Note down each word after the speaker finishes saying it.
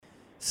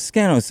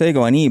Scano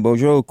Sego Ani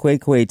Bojo Kwe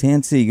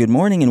Tansi. Good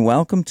morning and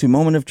welcome to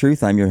Moment of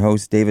Truth. I'm your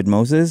host, David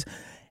Moses,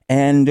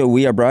 and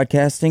we are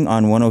broadcasting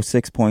on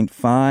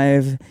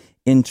 106.5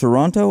 in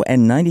Toronto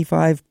and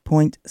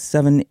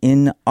 95.7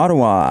 in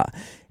Ottawa.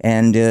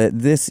 And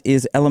this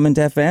is Element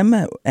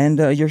FM, and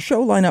your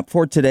show lineup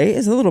for today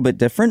is a little bit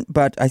different,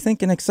 but I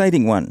think an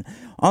exciting one.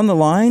 On the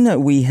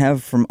line, we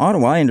have from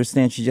Ottawa, I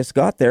understand she just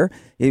got there,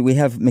 we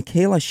have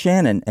Michaela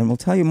Shannon, and we'll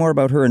tell you more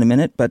about her in a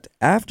minute, but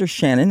after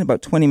Shannon,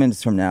 about 20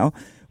 minutes from now,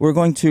 we're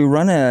going to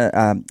run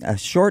a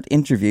short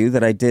interview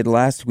that I did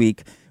last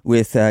week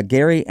with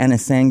Gary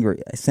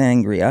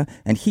Anasangria,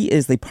 and he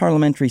is the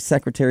Parliamentary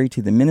Secretary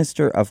to the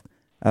Minister of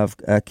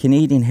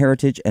Canadian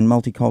Heritage and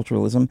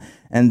Multiculturalism,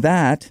 and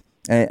that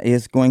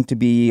is going to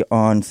be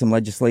on some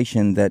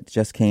legislation that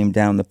just came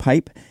down the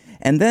pipe.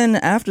 And then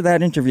after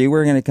that interview,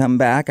 we're going to come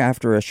back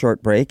after a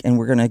short break, and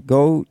we're going to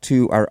go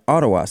to our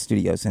Ottawa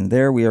studios. And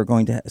there we are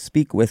going to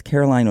speak with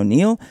Caroline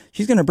O'Neill.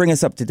 She's going to bring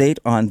us up to date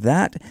on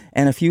that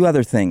and a few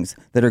other things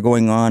that are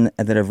going on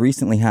that have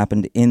recently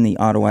happened in the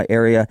Ottawa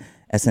area.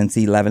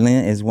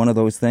 SNC-Lavalin is one of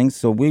those things.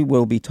 So we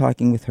will be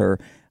talking with her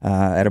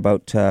at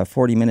about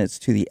 40 minutes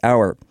to the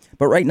hour.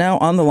 But right now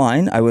on the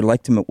line, I would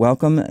like to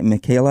welcome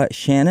Michaela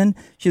Shannon.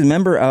 She's a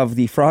member of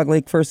the Frog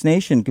Lake First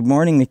Nation. Good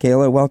morning,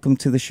 Michaela. Welcome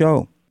to the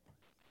show.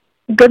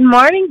 Good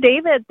morning,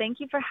 David. Thank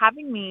you for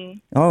having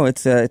me. Oh,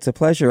 it's a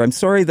pleasure. I'm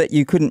sorry that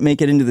you couldn't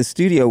make it into the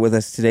studio with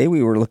us today.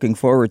 We were looking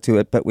forward to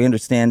it, but we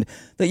understand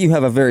that you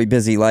have a very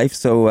busy life,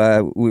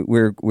 so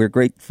we're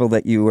grateful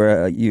that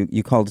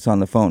you called us on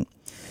the phone.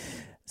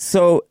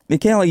 So,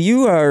 Michaela,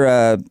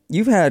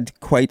 you've had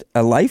quite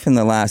a life in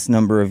the last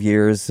number of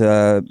years.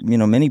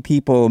 Many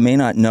people may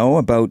not know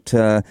about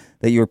that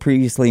you were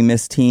previously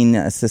Miss Teen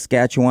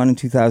Saskatchewan in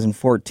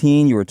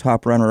 2014. You were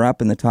top runner-up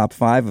in the top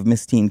 5 of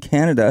Miss Teen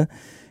Canada.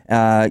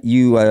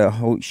 You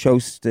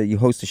host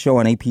a show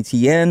on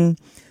APTN.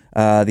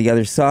 The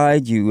Other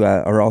Side. You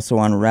are also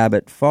on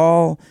Rabbit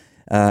Fall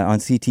on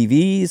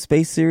CTV,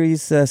 Space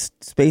Series,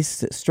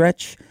 Space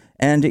Stretch.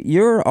 And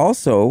you're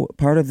also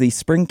part of the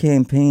spring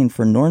campaign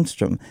for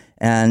Nordstrom,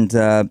 and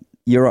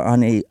you're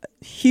on a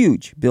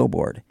huge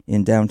billboard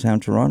in downtown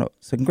Toronto.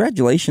 So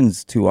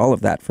congratulations to all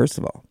of that, first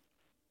of all.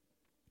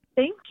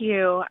 Thank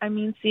you. I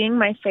mean, seeing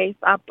my face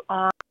up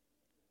on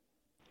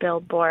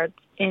billboards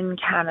in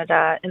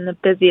Canada, in the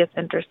busiest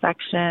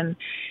intersection,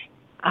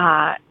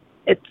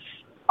 it's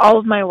all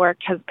of my work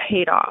has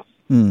paid off.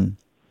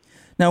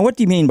 Now, what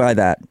do you mean by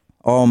that?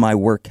 All my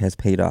work has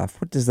paid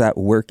off. What does that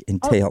work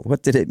entail?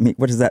 What did it mean?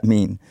 What does that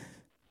mean?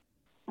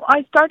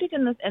 I started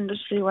in this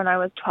industry when I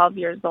was 12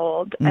 years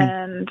old,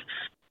 and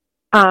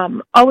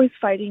always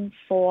fighting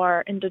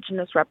for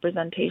Indigenous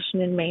representation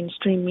in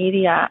mainstream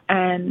media.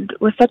 And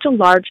with such a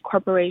large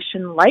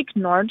corporation like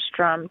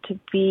Nordstrom to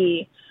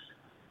be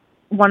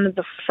one of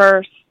the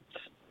first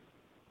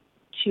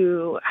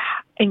to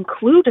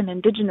include an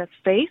Indigenous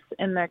face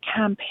in their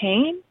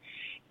campaign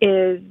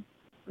is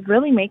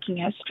really making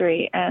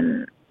history.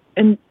 And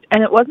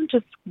it wasn't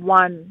just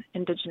one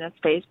Indigenous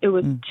face, it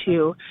was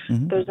two.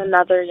 There's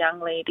another young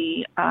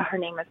lady, her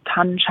name is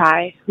Tun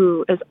Chai,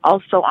 who is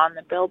also on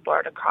the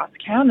billboard across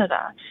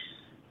Canada.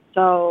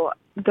 So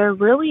they're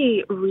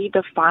really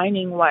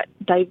redefining what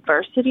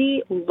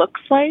diversity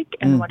looks like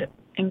and what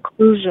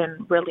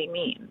inclusion really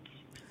means.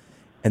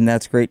 And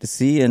that's great to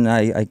see, and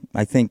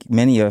I think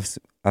many of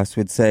us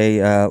would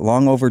say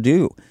long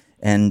overdue.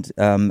 And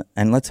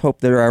let's hope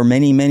there are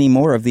many, many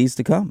more of these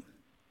to come.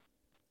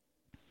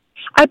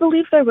 I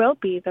believe there will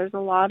be. There's a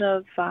lot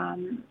of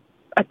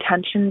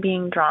attention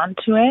being drawn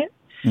to it,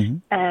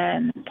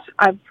 and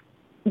I've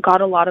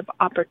got a lot of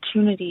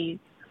opportunities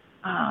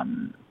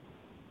from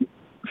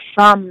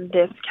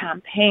this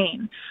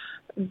campaign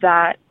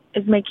that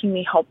is making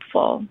me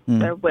hopeful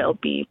there will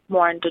be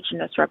more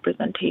Indigenous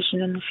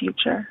representation in the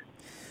future.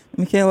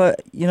 Michaela,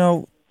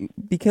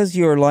 because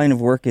your line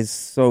of work is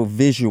so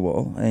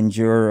visual and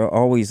you're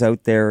always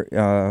out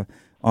there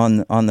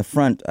on the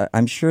front,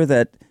 I'm sure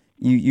that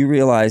you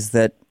realize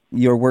that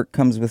your work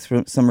comes with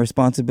some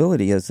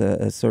responsibility as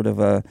a sort of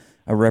a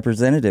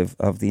representative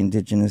of the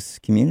Indigenous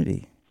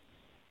community.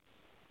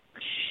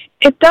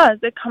 It does.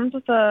 It comes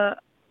with a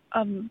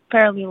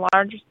fairly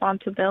large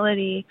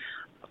responsibility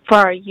for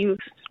our youth,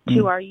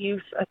 to our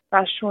youth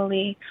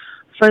especially,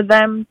 for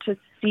them to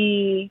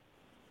see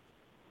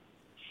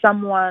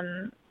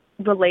someone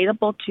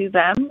relatable to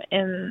them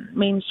in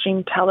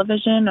mainstream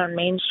television or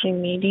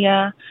mainstream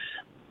media,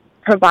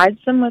 provides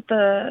them with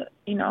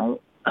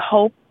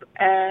hope,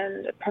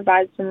 and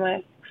provides them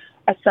with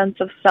a sense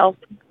of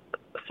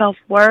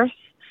self-worth,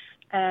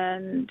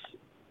 and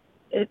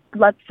it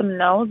lets them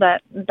know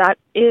that that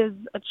is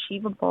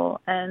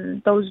achievable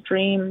and those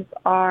dreams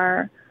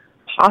are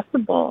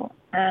possible.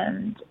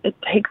 And it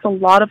takes a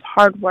lot of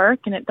hard work,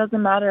 and it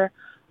doesn't matter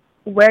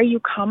where you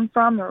come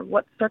from or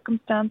what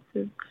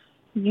circumstances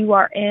you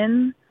are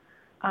in.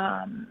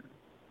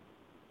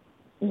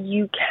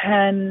 You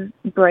can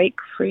break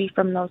free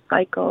from those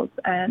cycles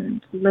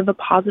and live a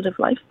positive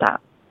lifestyle.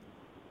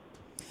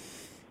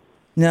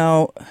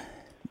 Now,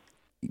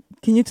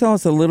 Can you tell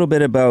us a little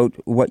bit about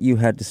what you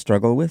had to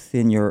struggle with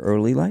in your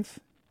early life?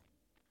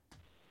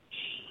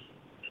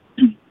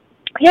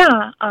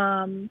 Yeah.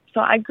 So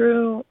I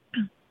grew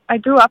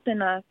up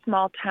in a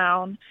small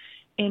town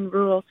in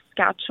rural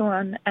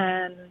Saskatchewan,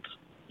 and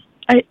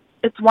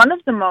it's one of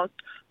the most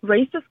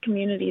racist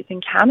communities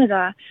in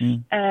Canada,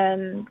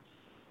 and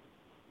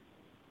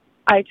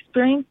I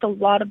experienced a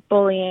lot of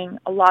bullying,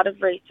 a lot of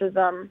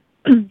racism.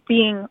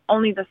 Being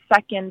only the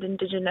second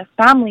Indigenous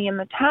family in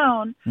the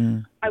town,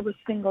 I was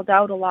singled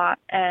out a lot,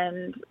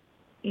 and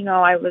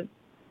I was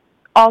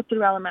all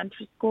through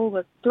elementary school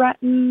was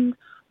threatened,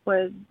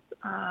 was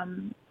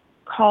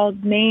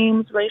called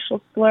names,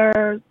 racial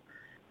slurs,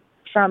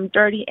 from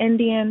dirty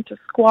Indian to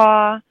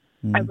squaw.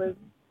 I was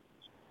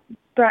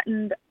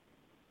threatened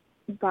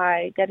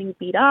by getting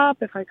beat up.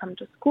 If I come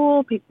to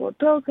school, people would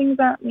throw things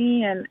at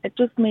me, and it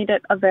just made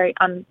it a very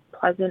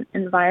unpleasant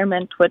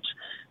environment, which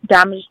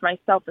damaged my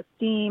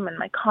self-esteem and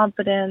my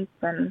confidence.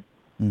 And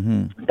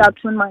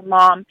that's when my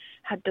mom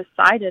had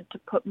decided to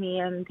put me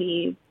in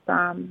these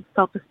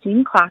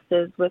self-esteem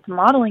classes with a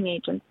modeling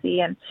agency,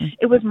 and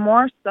it was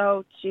more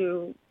so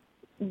to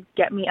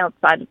get me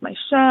outside of my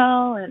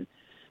shell and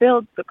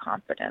build the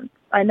confidence.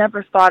 I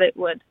never thought it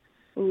would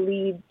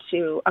lead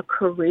to a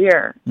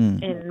career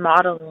in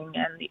modeling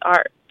and the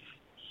arts.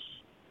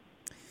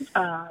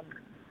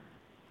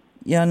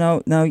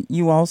 Now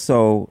you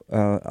also,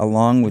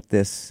 along with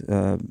this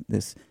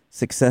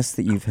success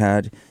that you've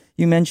had,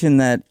 you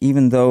mentioned that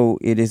even though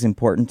it is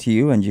important to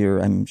you, and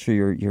I'm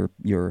sure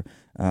you're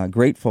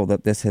grateful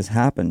that this has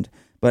happened,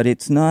 but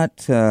it's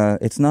not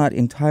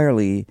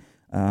entirely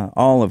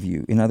all of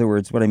you. In other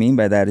words, what I mean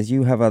by that is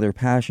you have other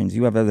passions,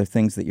 you have other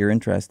things that you're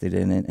interested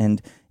in,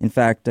 and in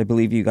fact, I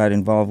believe you got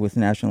involved with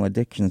National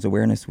Addictions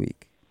Awareness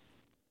Week.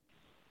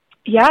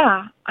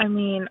 Yeah, I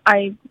mean,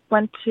 I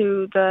went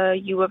to the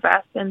U of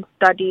S and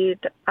studied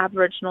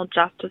Aboriginal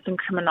justice and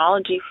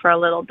criminology for a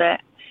little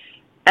bit,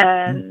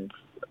 and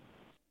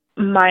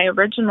my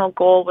original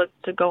goal was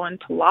to go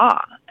into law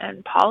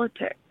and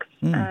politics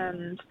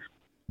and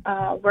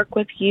work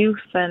with youth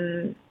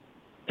and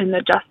in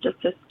the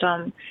justice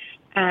system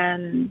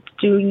and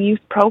doing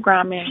youth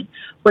programming,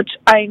 which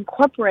I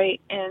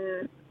incorporate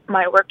in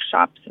my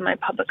workshops and my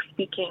public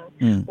speaking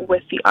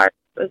with the arts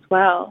as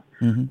well.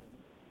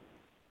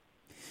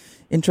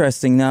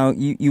 Interesting. Now,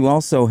 you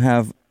also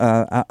have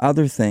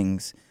other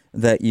things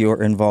that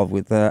you're involved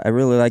with. I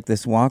really like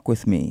this Walk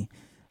With Me.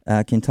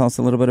 Can you tell us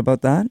a little bit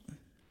about that?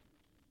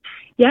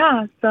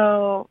 Yeah,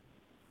 so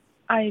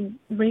I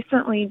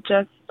recently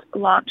just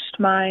launched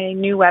my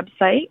new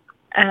website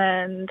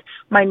and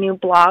my new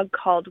blog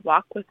called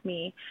Walk With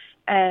Me.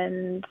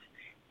 And,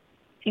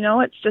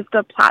 it's just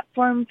a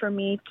platform for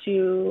me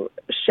to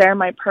share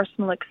my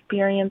personal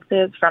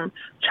experiences from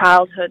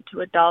childhood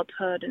to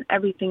adulthood and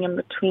everything in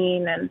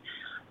between,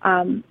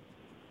 and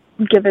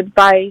give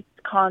advice,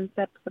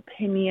 concepts,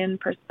 opinion,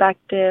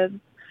 perspectives,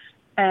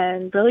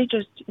 and really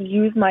just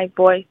use my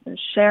voice and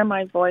share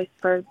my voice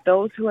for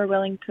those who are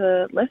willing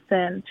to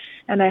listen.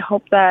 And I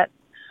hope that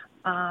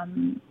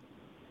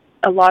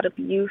a lot of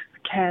youth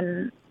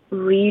can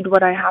read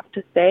what I have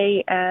to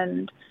say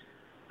and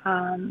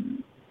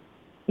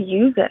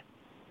use it.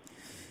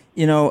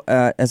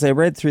 As I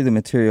read through the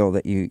material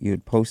that you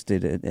had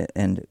posted,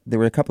 and there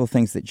were a couple of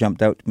things that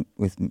jumped out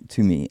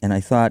to me, and I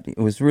thought it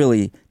was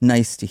really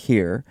nice to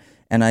hear.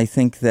 And I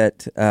think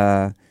that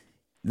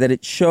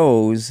it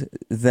shows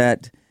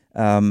that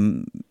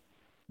the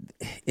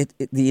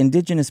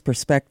Indigenous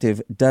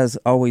perspective does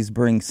always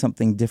bring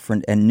something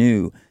different and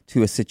new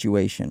to a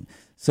situation.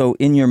 So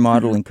in your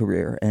modeling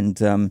career, and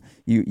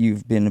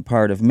you've been a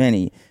part of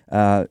many,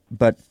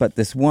 but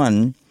this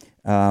one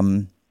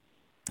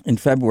in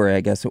February,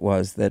 I guess it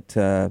was, that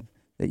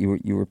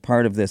you were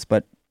part of this.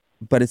 But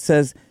it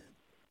says,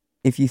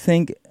 if you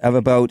think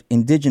about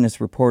Indigenous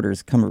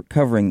reporters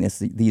covering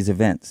these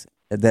events,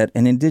 that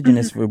an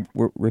Indigenous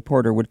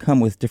reporter would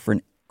come with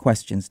different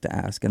questions to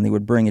ask, and they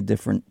would bring a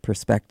different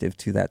perspective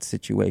to that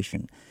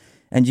situation.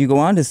 And you go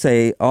on to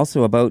say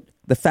also about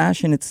the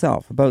fashion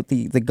itself, about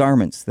the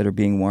garments that are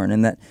being worn,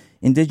 and that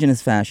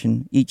Indigenous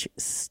fashion, each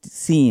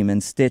seam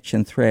and stitch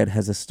and thread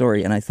has a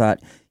story. And I thought,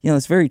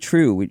 it's very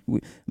true.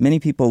 Many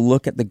people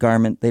look at the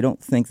garment, they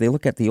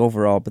look at the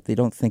overall, but they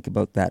don't think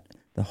about that,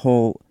 the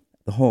whole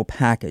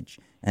package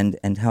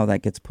and how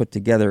that gets put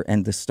together,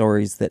 and the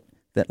stories that,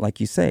 like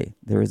you say,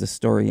 there is a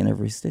story in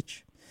every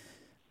stitch.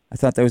 I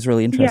thought that was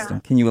really interesting.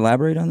 Yeah. Can you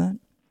elaborate on that?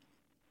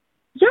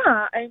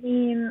 Yeah, I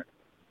mean,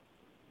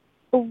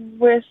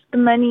 with the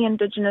many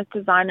Indigenous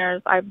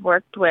designers I've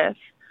worked with,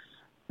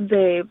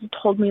 they've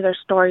told me their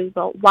stories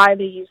about why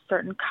they use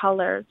certain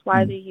colors,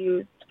 why they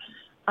used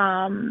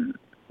certain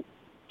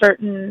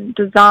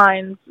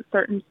designs,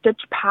 certain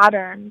stitch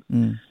patterns.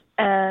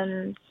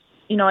 And,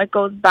 it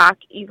goes back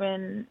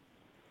even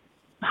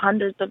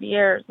hundreds of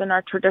years in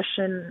our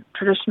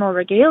traditional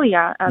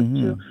regalia as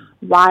to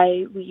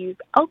why we use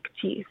elk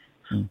teeth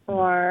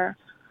or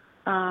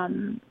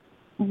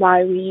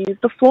why we use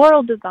the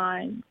floral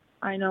designs.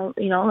 I know,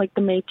 like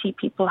the Métis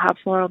people have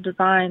floral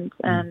designs,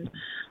 and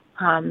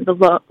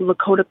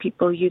Lakota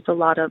people use a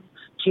lot of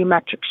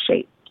geometric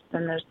shapes,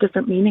 and there's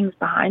different meanings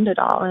behind it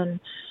all. And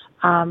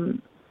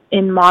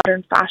in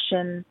modern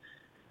fashion,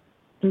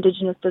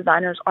 Indigenous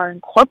designers are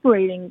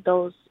incorporating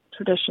those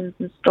traditions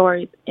and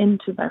stories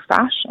into their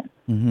fashion.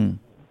 Mm-hmm.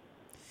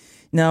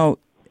 Now,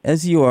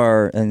 as you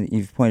are, and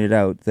you've pointed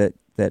out that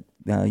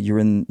you're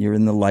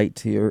in the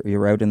light,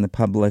 you're out in the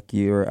public,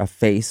 you're a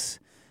face,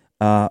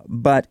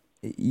 but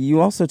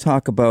you also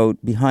talk about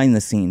behind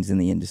the scenes in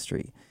the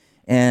industry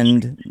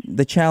and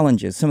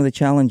some of the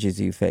challenges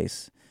you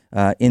face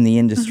in the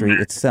industry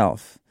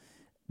itself.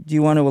 Do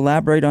you want to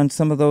elaborate on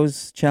some of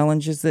those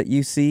challenges that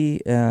you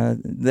see?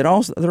 They're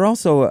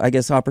also, I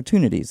guess,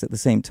 opportunities at the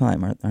same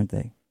time, aren't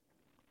they?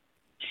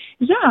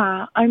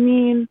 Yeah, I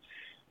mean,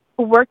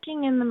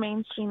 working in the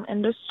mainstream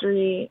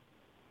industry,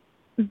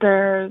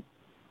 there's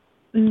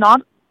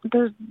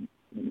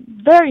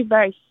very,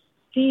 very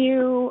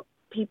few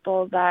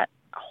people that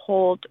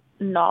hold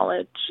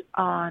knowledge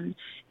on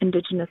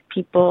Indigenous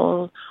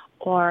people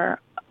or,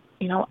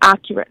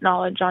 accurate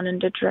knowledge on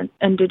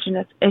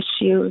Indigenous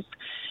issues.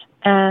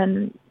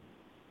 And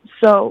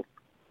so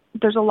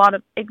there's a lot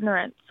of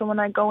ignorance. So when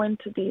I go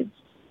into these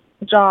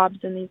jobs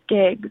and these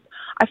gigs,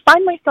 I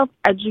find myself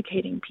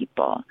educating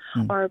people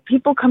or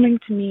people coming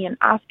to me and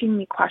asking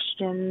me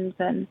questions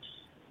and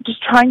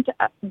just trying to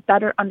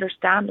better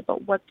understand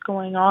about what's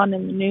going on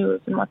in the news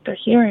and what they're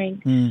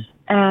hearing.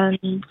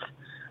 And,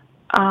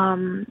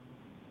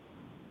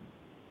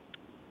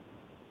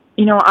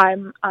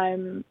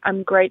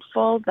 I'm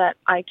grateful that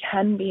I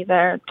can be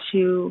there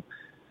to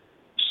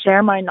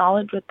share my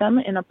knowledge with them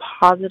in a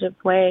positive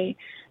way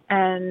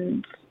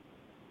and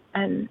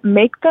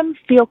make them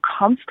feel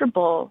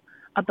comfortable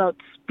about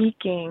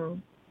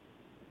speaking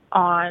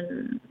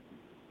on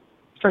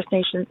First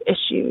Nations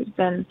issues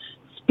and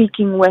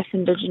speaking with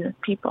Indigenous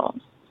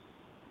peoples.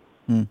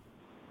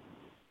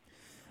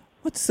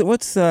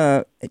 What's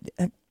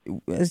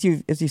as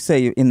you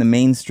say in the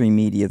mainstream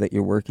media that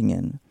you're working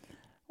in?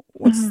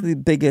 What's the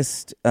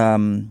biggest a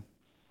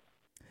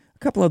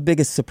couple of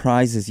biggest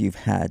surprises you've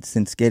had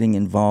since getting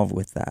involved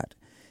with that?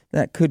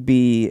 That could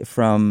be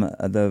from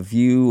the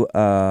view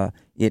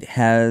it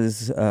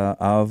has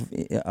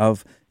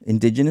of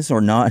Indigenous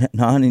or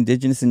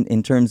non-Indigenous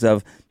in terms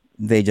of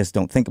they just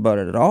don't think about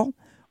it at all,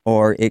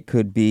 or it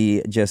could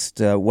be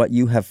just what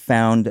you have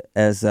found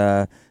as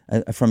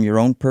from your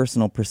own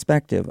personal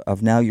perspective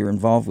of now you're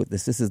involved with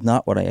this. This is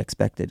not what I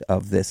expected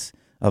of this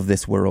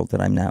world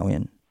that I'm now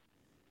in.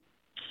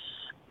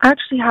 I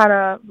actually had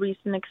a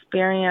recent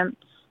experience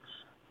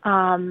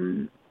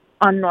on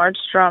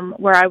Nordstrom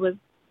where I was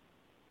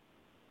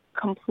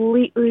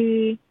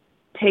completely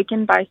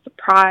taken by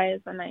surprise,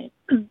 and I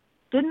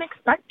didn't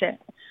expect it.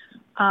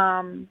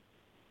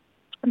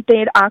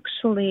 They'd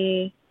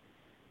actually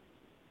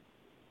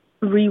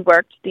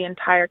reworked the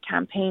entire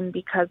campaign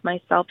because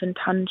myself and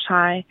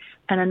Tunchai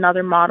and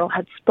another model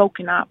had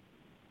spoken up.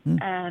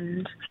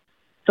 And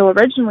so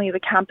originally the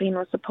campaign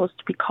was supposed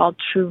to be called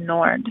True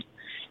Nord.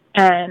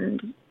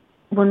 And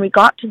when we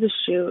got to the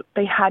shoot,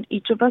 they had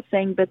each of us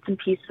saying bits and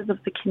pieces of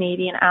the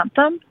Canadian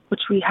anthem,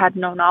 which we had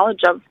no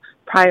knowledge of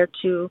prior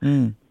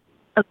to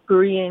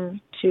agreeing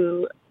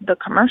to the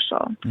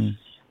commercial.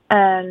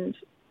 And,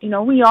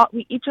 we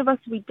each of us,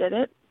 we did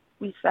it,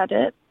 we said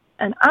it.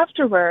 And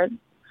afterwards,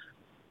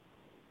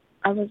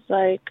 I was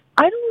like,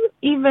 I don't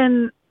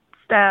even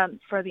stand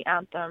for the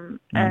anthem.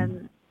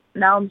 And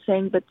now I'm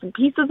saying bits and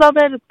pieces of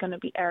it. It's going to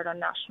be aired on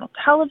national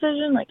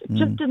television. Like, it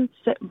just didn't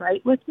sit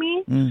right with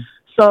me.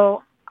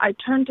 So I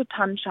turned to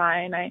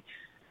Tunchai and I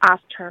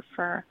asked her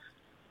for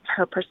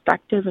her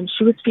perspective, and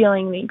she was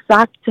feeling the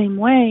exact same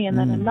way. And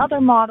then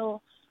another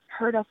model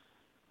heard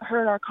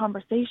our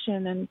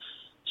conversation, and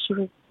she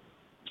was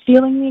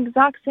feeling the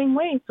exact same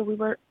way. So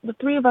the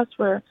three of us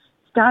were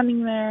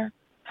standing there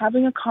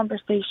having a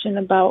conversation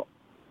about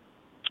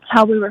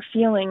how we were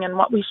feeling and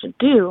what we should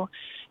do.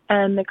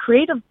 And the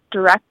creative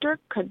director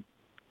could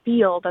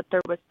feel that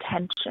there was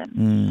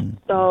tension.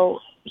 So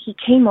he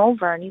came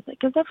over and he's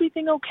like, "Is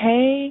everything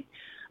okay?"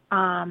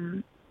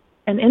 And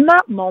in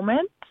that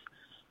moment,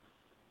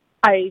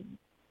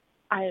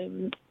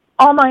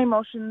 all my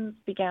emotions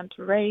began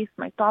to race.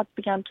 My thoughts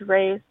began to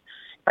race.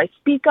 If I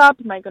speak up,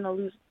 am I going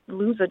to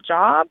lose a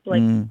job?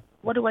 Like,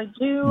 what do I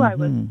do? I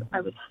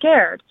was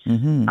scared.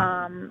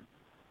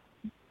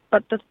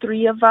 But the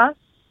three of us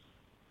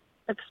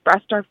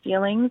expressed our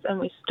feelings, and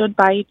we stood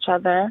by each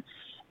other.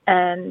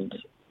 And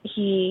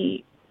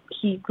he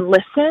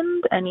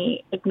listened, and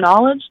he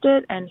acknowledged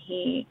it, and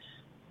he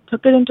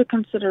took it into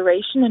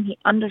consideration, and he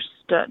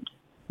understood.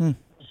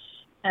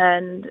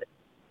 And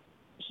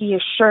he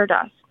assured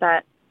us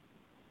that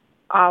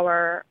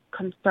our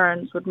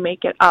concerns would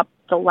make it up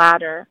the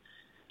ladder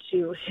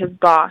to his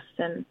boss,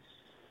 and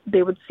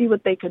they would see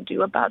what they could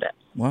do about it.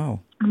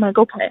 Wow. I'm like,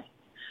 okay.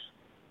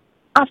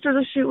 After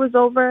the shoot was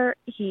over,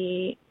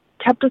 he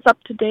kept us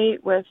up to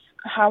date with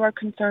how our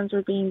concerns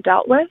were being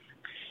dealt with.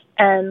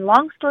 And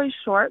long story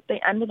short,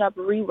 they ended up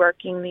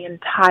reworking the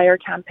entire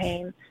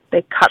campaign.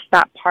 They cut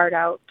that part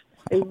out.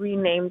 They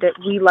renamed it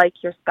We Like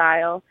Your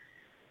Style.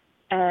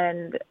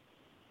 And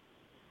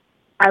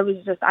I was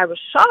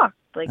shocked.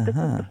 Like, this is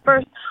the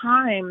first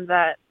time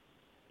that,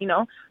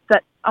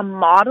 that a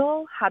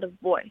model had a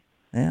voice.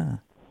 Yeah.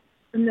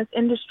 In this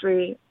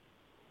industry,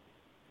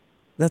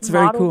 that's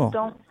very cool. Models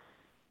don't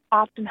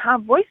often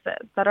have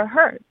voices that are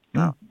heard.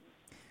 So.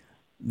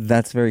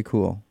 That's very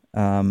cool.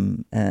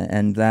 And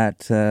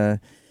that,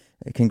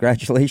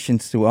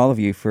 congratulations to all of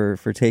you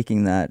for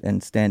taking that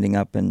and standing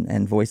up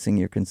and voicing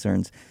your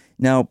concerns.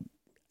 Now,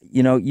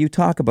 you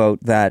talk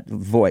about that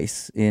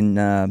voice in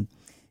the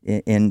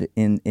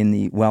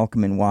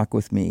Welcome and Walk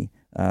With Me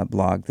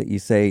blog, that you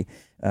say,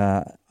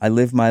 I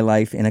live my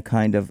life in a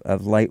kind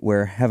of light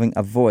where having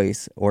a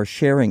voice or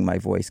sharing my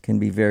voice can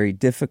be very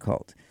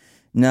difficult.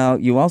 Now,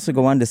 you also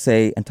go on to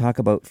say and talk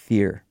about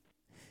fear,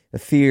 the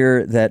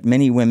fear that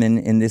many women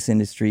in this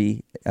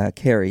industry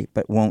carry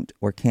but won't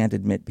or can't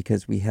admit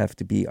because we have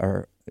to be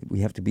our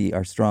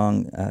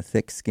strong,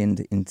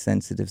 thick-skinned,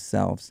 insensitive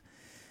selves.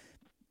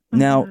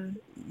 Now,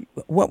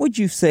 what would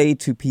you say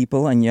to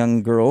people and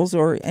young girls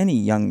or any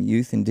young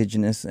youth,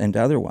 Indigenous and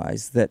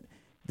otherwise, that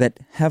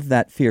have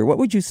that fear? What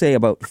would you say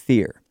about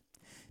fear?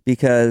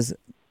 Because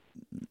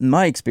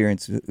my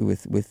experience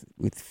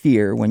with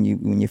fear, when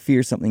you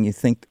fear something, you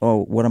think,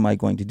 oh, what am I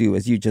going to do?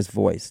 As you just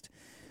voiced.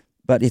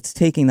 But it's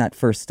taking that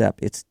first step.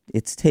 It's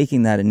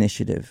taking that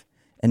initiative.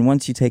 And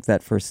once you take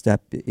that first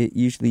step, it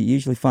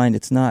usually find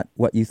it's not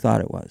what you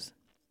thought it was.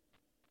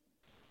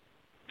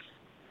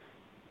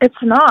 It's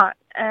not.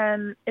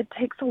 And it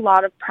takes a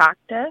lot of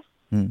practice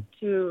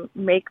to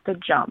make the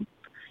jump.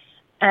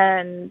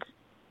 And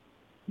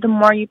the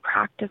more you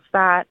practice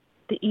that,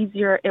 the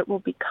easier it will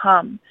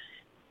become.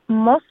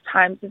 Most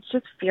times it's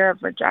just fear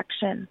of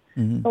rejection.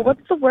 But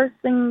what's the worst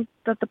thing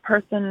that the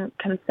person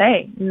can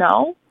say?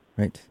 No.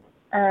 Right.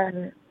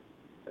 And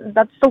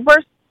that's the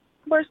worst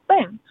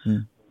thing.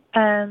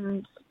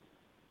 And,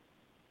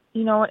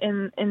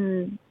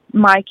 in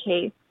my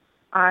case,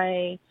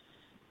 I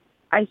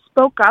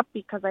spoke up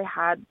because I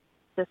had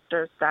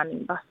sisters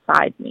standing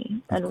beside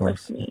me and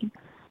with me.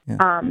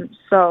 Yeah.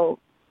 So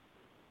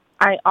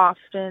I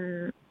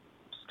often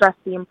stress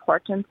the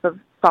importance of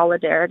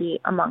solidarity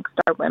amongst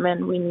our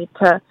women. We need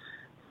to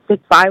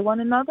stick by one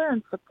another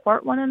and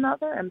support one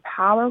another,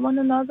 empower one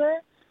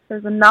another.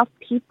 There's enough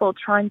people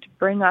trying to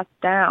bring us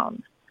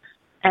down,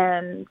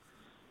 and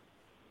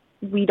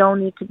we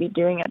don't need to be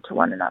doing it to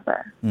one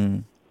another.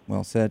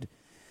 Well said.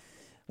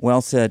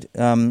 Well said.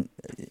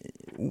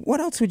 What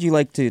else would you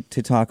like to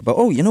talk about?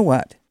 Oh, you know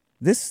what?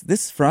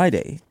 This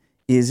Friday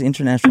is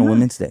International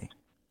Women's Day.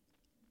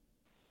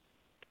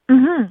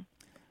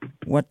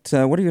 What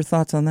are your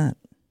thoughts on that?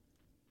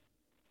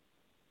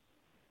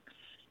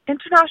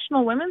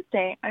 International Women's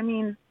Day. I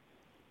mean,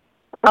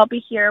 I'll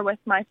be here with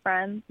my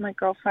friends, my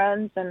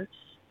girlfriends, and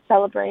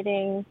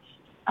celebrating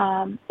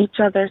each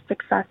other's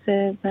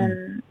successes.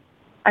 And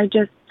I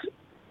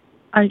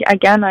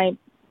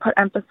put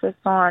emphasis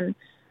on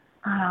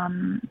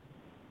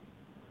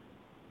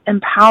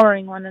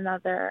empowering one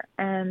another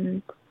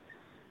and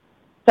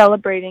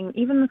celebrating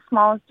even the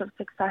smallest of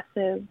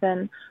successes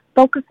and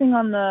focusing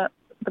on the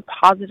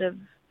positive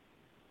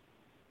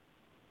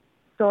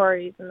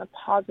stories and the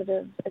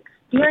positive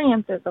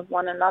experiences of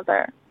one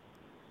another.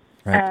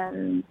 Right.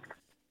 And,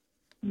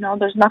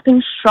 there's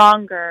nothing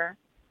stronger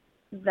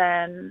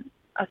than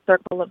a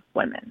circle of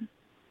women.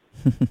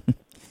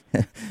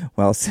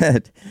 Well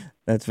said.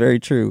 That's very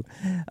true.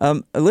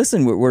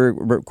 Listen,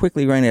 we're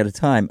quickly running out of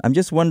time. I'm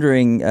just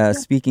wondering,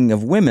 speaking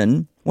of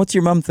women, what's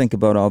your mom think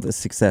about all this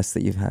success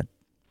that you've had?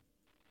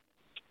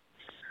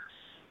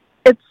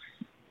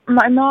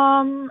 My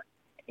mom,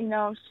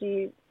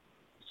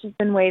 she's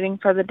been waiting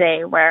for the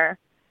day where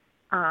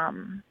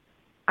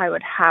I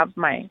would have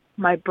my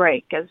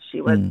break, as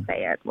she would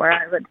say it, where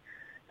I would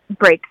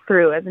break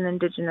through as an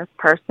Indigenous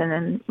person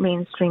in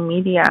mainstream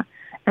media.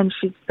 And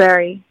she's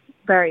very,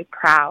 very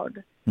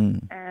proud.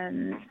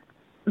 And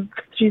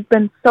she's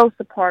been so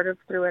supportive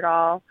through it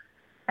all.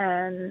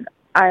 And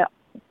I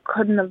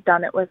couldn't have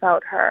done it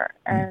without her.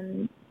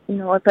 And,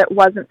 if it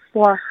wasn't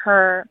for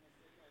her,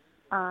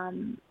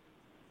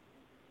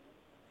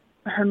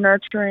 her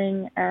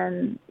nurturing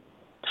and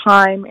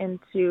time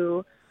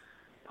into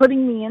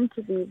putting me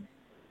into these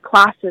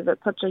classes at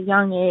such a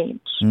young age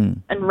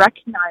and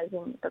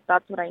recognizing that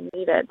that's what I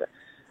needed,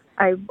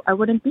 I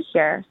wouldn't be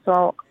here.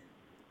 So,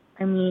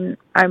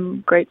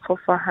 I'm grateful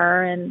for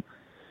her, and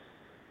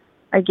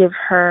I give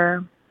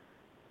her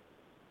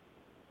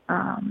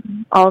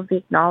all of the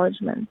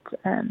acknowledgement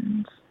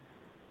and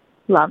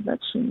love that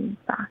she needs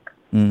back.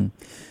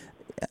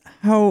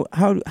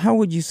 How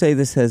would you say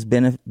this has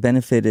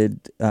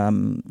benefited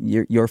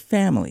your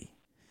family?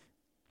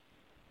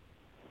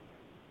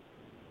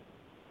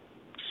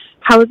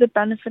 How has it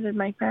benefited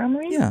my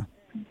family? Yeah.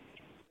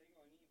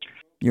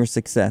 Your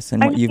success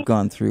and what you've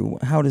gone through.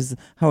 How has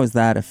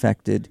that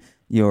affected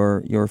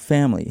your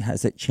family?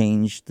 Has it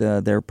changed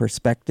their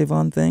perspective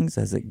on things?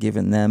 Has it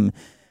given them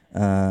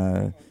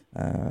a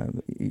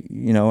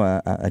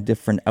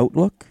different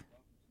outlook?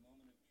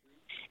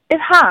 It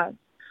has,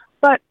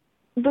 but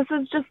this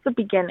is just the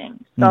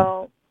beginning.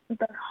 So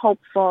they're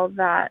hopeful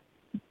that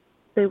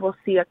they will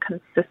see a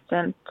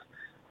consistent,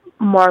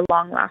 more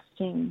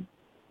long-lasting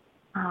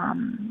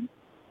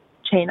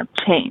chain of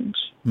change.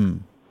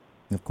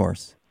 Of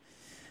course.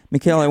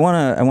 Michaela, I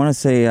want to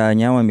say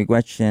Nyawa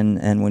Miigwech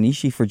and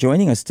Wanishi for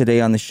joining us today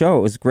on the show.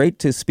 It was great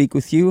to speak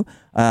with you,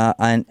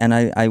 and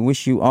I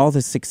wish you all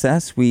the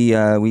success. We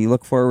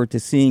look forward to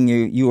seeing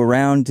you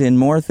around in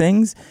more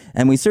things,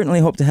 and we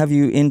certainly hope to have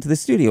you into the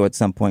studio at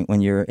some point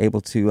when you're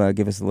able to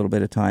give us a little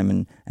bit of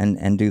time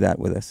and do that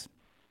with us.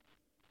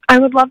 I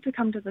would love to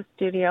come to the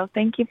studio.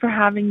 Thank you for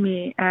having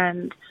me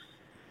and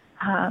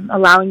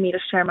allowing me to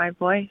share my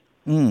voice.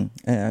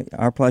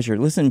 Our pleasure.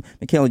 Listen,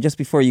 Michaela, just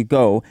before you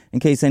go,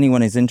 in case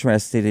anyone is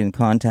interested in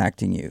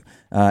contacting you,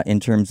 in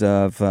terms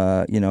of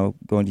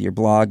going to your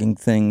blog and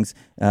things,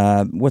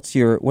 what's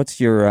your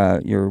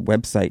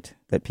website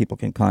that people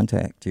can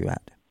contact you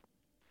at?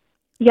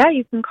 Yeah,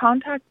 you can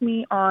contact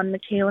me on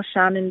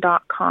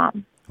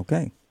MichaelaShannon.com.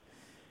 Okay.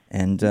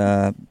 And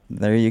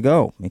there you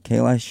go,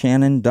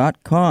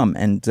 MichaelaShannon.com.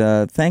 And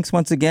thanks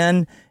once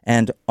again,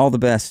 and all the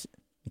best,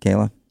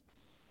 Michaela.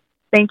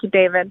 Thank you,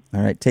 David.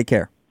 All right, take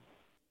care.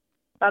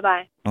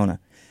 Bye-bye. Ona.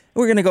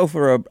 We're going to go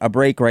for a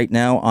break right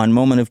now on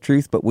Moment of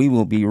Truth, but we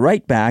will be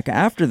right back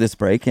after this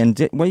break. And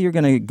you're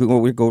going to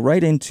go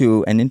right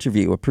into an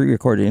interview, a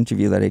pre-recorded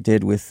interview that I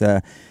did with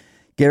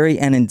Gary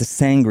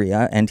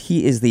Anandasangria, and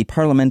he is the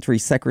Parliamentary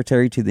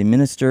Secretary to the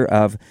Minister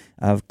of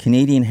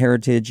Canadian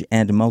Heritage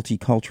and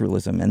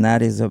Multiculturalism, and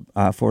that is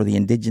for the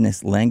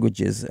Indigenous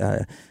Languages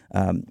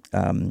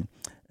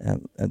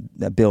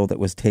a bill that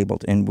was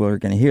tabled, and we're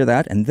going to hear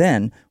that, and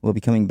then we'll be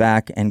coming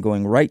back and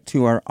going right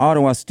to our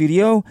Ottawa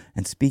studio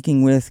and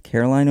speaking with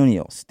Caroline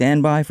O'Neill.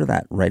 Stand by for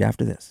that right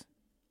after this.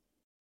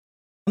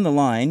 On the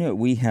line,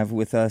 we have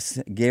with us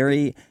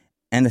Gary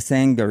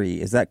Anandasangria.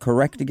 Is that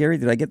correct, Gary?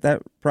 Did I get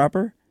that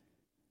proper?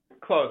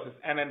 Close. It's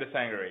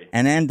Anandasangria.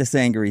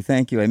 Anandasangria.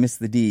 Thank you. I missed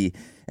the D.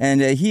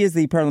 And he is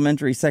the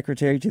Parliamentary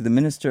Secretary to the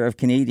Minister of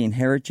Canadian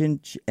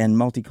Heritage and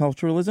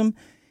Multiculturalism.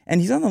 And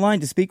he's on the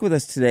line to speak with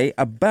us today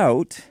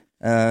about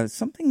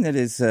something that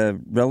is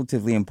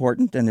relatively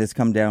important and has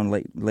come down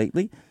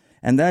lately,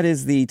 and that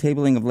is the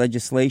tabling of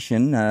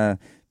legislation,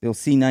 Bill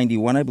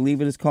C-91, I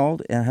believe it is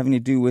called, having to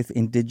do with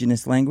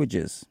Indigenous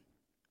languages.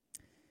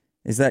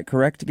 Is that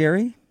correct,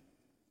 Gary?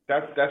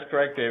 That's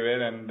correct,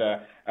 David. And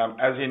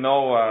as you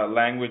know,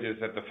 language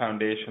is at the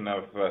foundation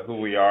of who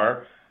we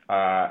are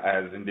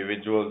as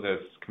individuals, as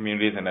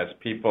communities, and as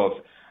peoples.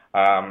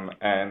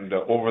 And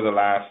over the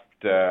last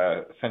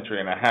century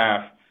and a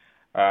half,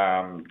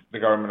 the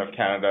Government of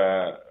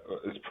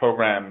Canada's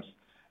programs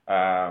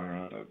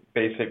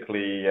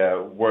basically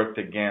worked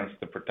against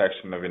the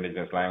protection of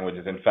Indigenous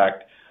languages. In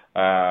fact,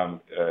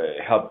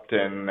 helped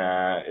in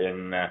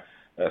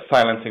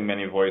silencing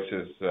many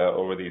voices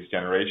over these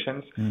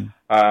generations.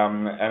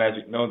 And as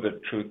you know,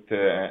 the Truth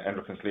and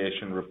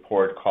Reconciliation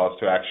Report calls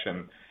to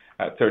action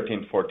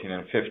 13, 14,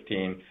 and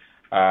 15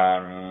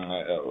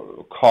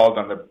 called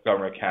on the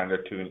Government of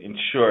Canada to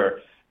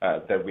ensure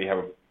that we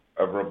have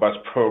a robust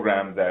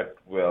program that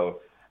will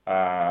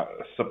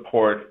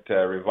support,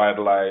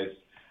 revitalize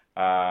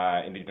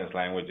Indigenous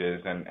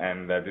languages,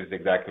 and that is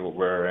exactly what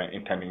we're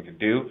intending to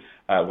do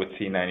with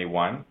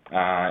C-91.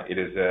 It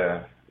is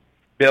a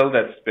bill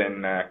that's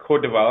been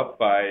co-developed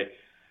by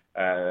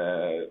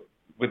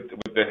with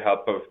the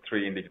help of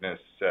three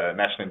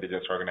national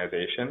Indigenous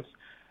organizations.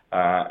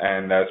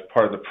 And as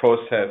part of the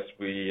process,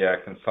 we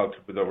consulted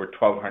with over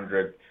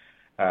 1,200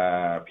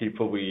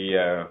 people. We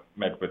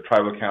met with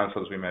tribal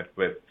councils, we met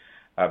with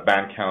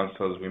band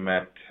councils, we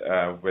met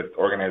with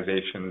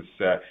organizations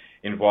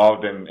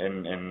involved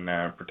in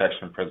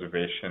protection and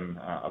preservation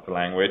of the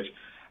language.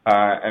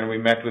 And we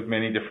met with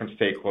many different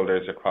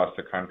stakeholders across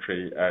the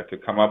country to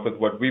come up with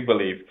what we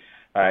believe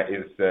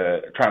is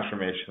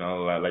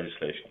transformational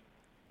legislation.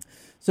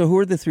 So who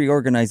are the three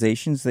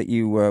organizations that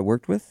you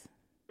worked with?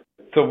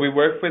 So we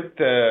work with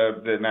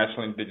the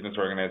National Indigenous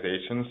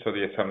Organizations, so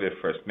the Assembly of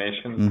First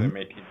Nations, the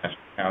Métis National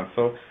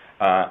Council,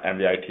 and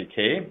the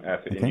ITK,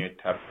 so Inuit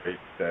Tapestry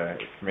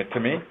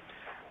Mi'kmaq.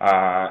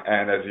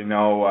 And as you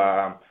know,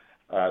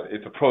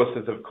 it's a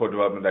process of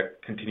co-development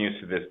that continues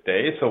to this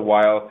day. So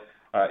while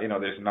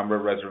there's a number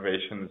of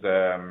reservations,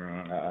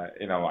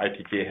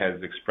 ITK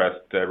has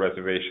expressed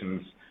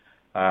reservations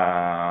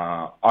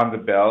on the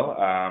bill,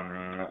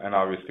 and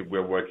obviously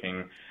we're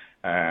working.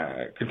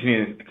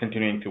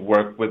 Continuing to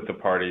work with the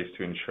parties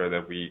to ensure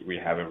that we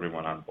have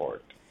everyone on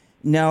board.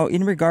 Now,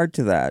 in regard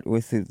to that,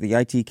 with the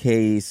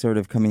ITK sort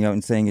of coming out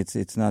and saying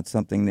it's not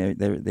something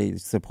they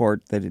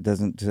support, that it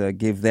doesn't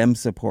give them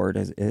support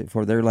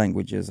for their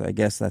languages, I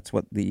guess that's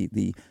what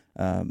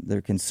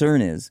their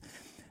concern is.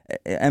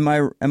 Am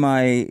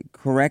I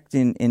correct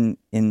in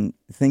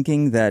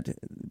thinking that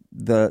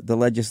the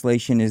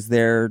legislation is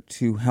there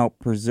to help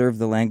preserve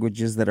the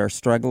languages that are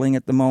struggling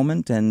at the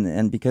moment,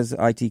 and because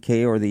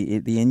ITK or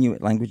the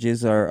Inuit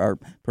languages are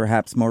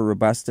perhaps more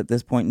robust at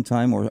this point in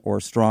time, or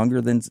stronger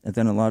than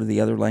a lot of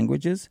the other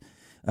languages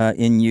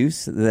in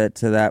use,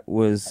 that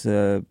was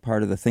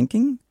part of the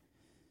thinking?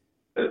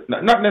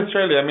 Not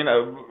necessarily. I mean,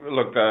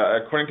 look,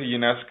 according to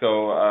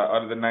UNESCO,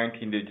 out of the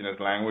 19 indigenous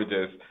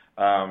languages,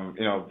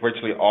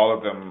 virtually all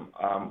of them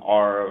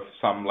are of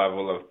some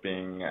level of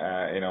being,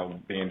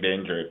 being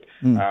endangered.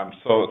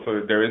 So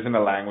there isn't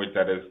a language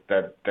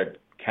that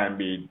can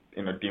be,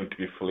 deemed to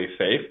be fully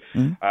safe.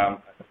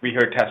 We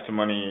heard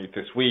testimony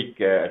this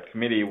week at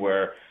committee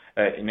where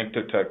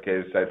Inuktitut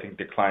is, I think,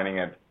 declining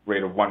at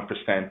rate of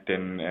 1%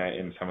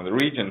 in some of the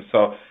regions.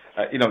 So,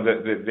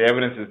 the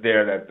evidence is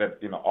there that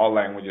all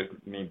languages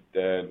need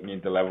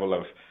the level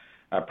of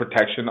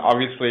protection.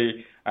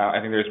 Obviously, I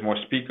think there's more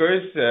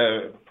speakers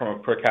from a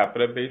per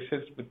capita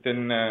basis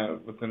within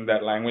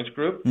that language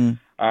group.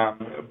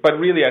 But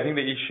really, I think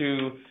the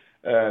issue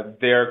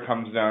there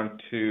comes down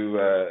to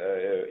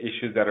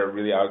issues that are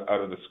really out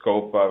of the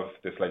scope of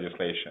this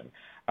legislation,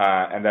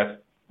 and that's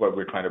what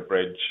we're trying to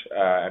bridge,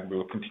 and we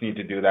will continue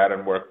to do that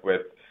and work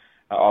with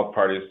all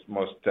parties,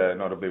 most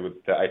notably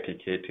with the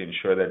ITK, to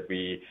ensure that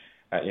we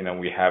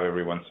have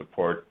everyone's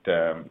support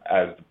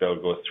as the bill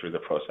goes through the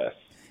process.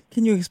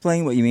 Can you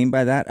explain what you mean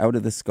by that, out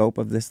of the scope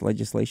of this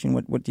legislation?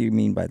 What do you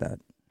mean by that?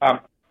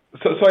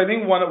 So I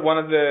think one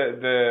of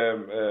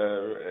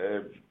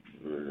the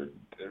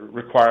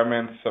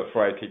requirements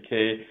for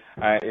ITK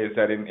is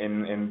that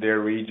in their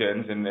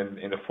regions, in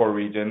the 4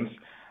 regions,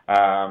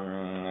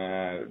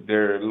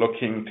 they're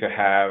looking to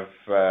have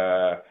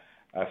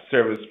a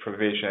service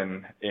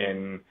provision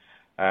in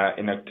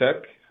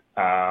Inuktitut,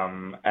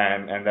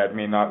 and that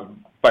may not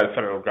by the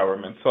federal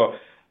government. So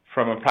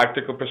from a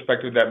practical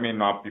perspective, that may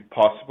not be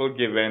possible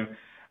given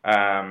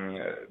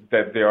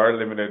that there are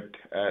limited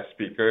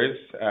speakers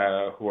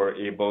who are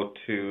able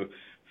to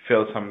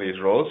fill some of these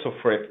roles. So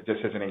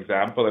just as an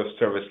example, if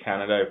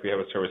we have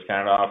a Service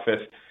Canada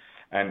office,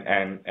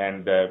 and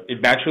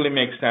it naturally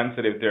makes sense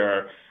that if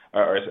there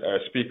are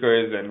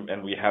speakers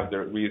and we have the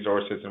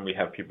resources and we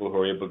have people who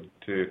are able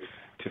to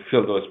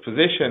fill those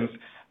positions,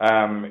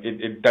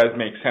 it does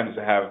make sense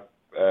to have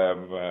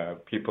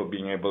people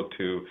being able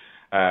to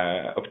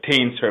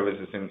obtain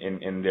services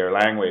in their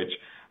language.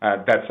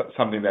 That's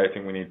something that I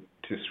think we need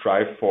to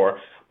strive for.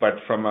 But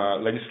from a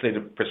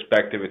legislative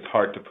perspective, it's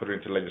hard to put it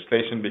into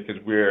legislation because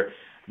we're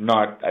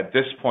not, at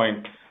this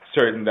point,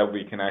 certain that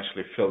we can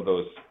actually fill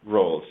those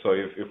roles. So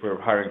if we're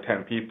hiring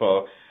 10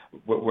 people,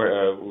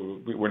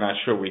 we're not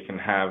sure we can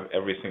have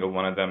every single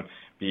one of them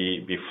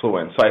be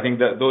fluent. So I think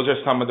that those are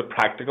some of the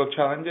practical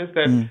challenges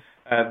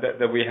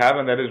that we have,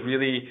 and that is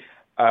really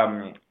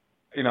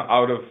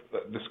out of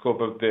the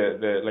scope of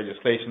the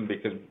legislation,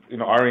 because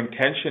our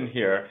intention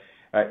here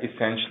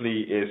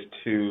essentially is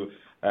to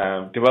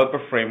develop a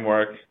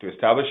framework, to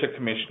establish a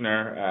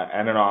commissioner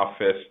and an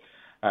office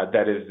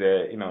that is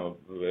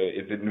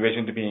is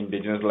envisioned to be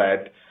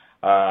Indigenous-led,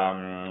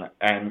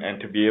 and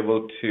to be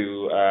able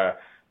to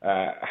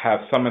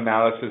have some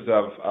analysis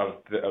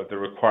of the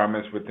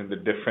requirements within the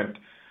different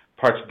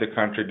parts of the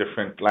country,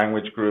 different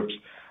language groups,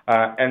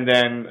 and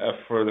then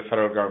for the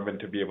federal government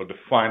to be able to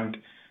fund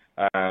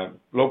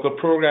local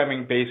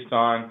programming based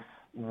on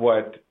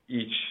what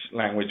each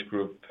language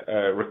group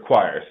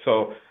requires.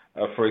 So,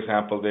 for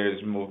example,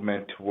 there's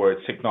movement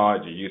towards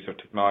technology, use of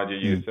technology,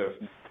 use of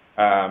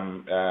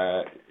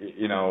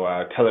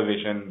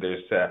television.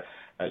 There's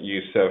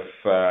use of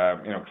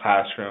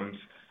classrooms.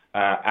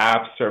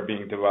 Apps are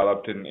being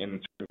developed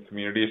in certain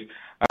communities.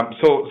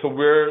 So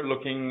we're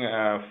looking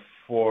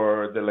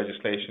for the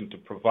legislation to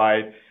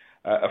provide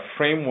a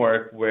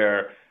framework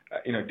where,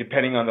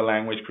 depending on the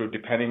language group,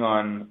 depending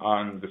on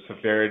the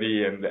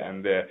severity and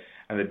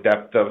the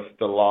depth of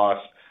the loss,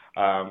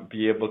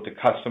 be able to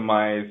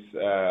customize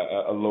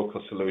a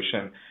local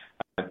solution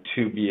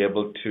to be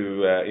able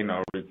to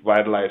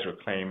revitalize,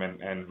 reclaim,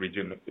 and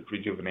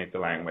rejuvenate the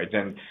language,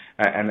 and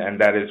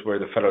that is where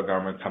the federal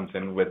government comes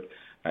in with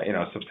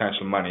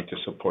substantial money to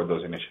support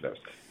those initiatives.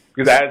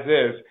 Because as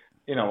is,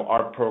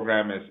 our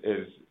program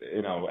is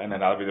and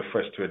then I'll be the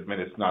first to admit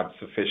it's not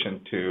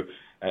sufficient to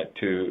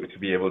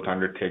be able to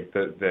undertake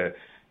the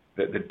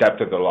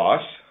depth of the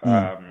loss,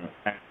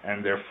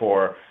 and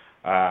therefore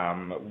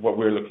what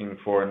we're looking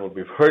for and what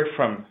we've heard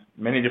from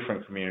many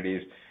different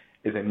communities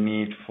is a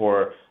need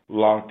for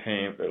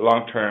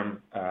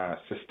long-term,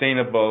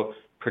 sustainable,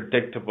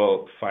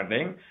 predictable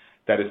funding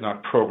that is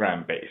not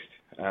program-based.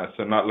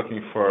 So not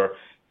looking for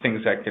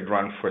things that could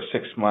run for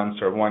 6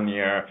 months or 1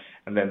 year,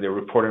 and then they're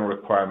reporting a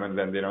requirement,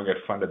 then they don't get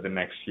funded the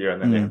next year,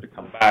 and then they have to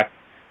come back.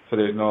 So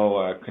there's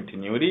no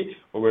continuity.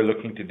 What we're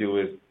looking to do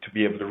is to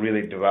be able to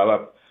really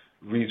develop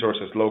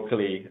resources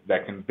locally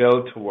that can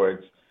build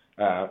towards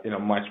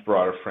much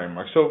broader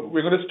framework. So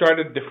we're going to start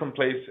at different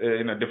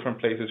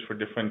places for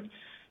different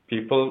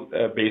people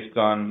based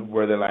on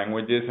where the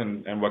language is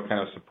and what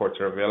kind of supports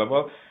are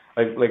available.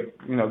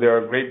 There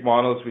are great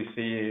models we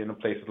see in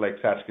places like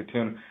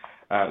Saskatoon.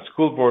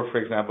 School board, for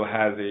example,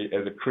 has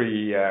a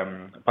Cree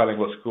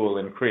bilingual school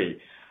in Cree.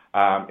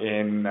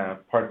 In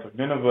parts of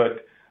Nunavut,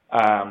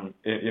 I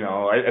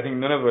think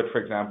Nunavut, for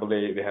example,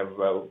 they have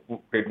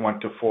grade 1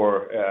 to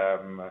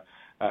 4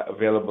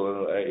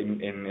 available in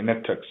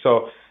Inuktitut.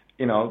 So,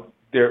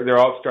 they're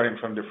all starting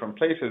from different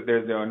places.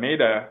 There's the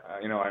Oneida.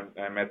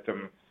 I met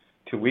them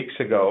 2 weeks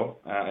ago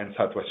in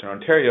southwestern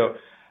Ontario.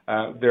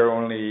 There are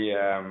only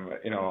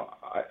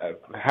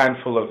a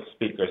handful of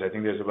speakers. I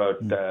think there's about,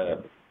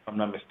 if I'm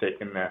not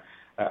mistaken,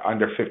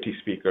 under 50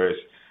 speakers.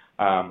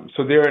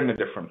 So they're in a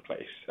different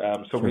place.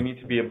 So we need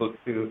to be able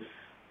to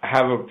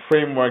have a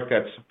framework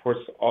that supports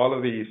all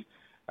of these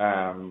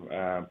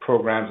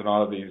programs and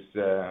all of these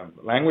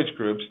language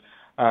groups,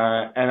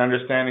 and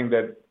understanding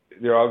that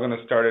they're all going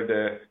to start at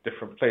a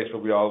different place,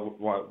 but we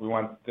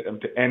want them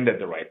to end at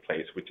the right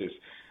place, which is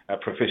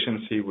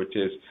proficiency, which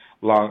is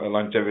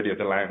longevity of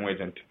the language,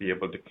 and to be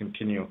able to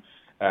continue,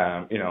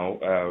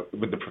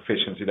 with the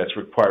proficiency that's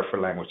required for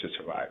language to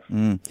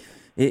survive.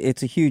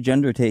 It's a huge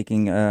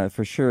undertaking,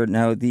 for sure.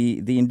 Now,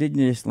 the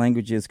Indigenous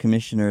Languages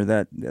Commissioner,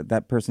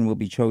 that person will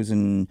be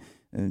chosen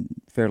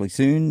fairly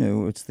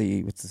soon. What's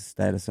the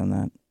status on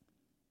that?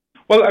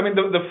 Well, I mean,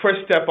 the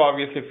first step,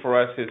 obviously,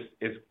 for us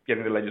is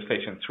getting the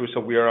legislation through. So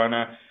we are on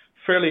a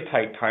fairly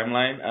tight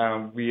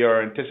timeline. We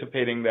are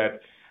anticipating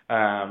that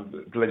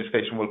the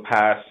legislation will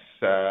pass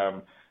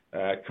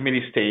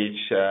committee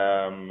stage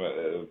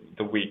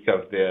the week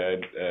of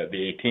the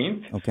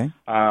 18th. Okay.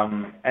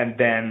 And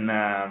then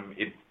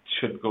it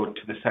should go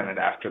to the Senate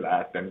after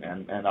that,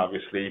 and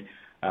obviously,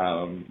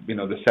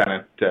 the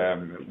Senate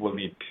will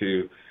need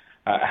to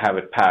have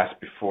it passed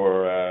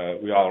before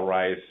we all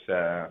rise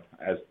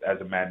as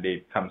a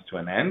mandate comes to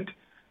an end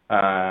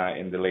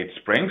in the late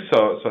spring.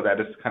 So that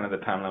is kind of the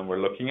timeline we're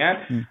looking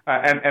at,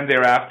 and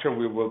thereafter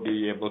we will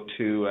be able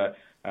to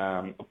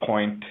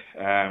appoint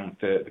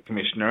the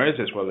commissioners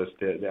as well as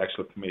the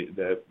actual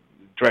the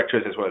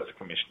directors as well as the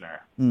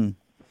commissioner.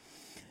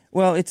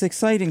 Well, it's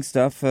exciting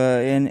stuff,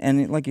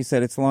 and like you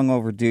said, it's long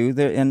overdue.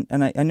 And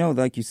I know,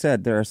 like you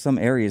said, there are some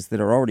areas that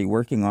are already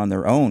working on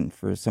their own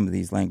for some of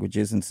these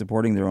languages and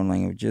supporting their own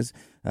languages.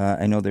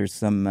 I know there's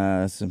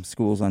some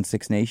schools on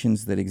Six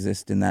Nations that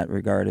exist in that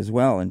regard as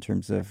well, in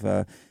terms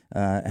of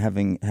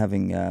having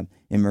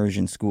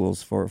immersion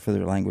schools for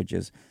their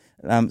languages.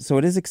 So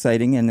it is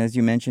exciting, and as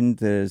you mentioned,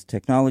 there's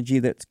technology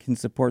that can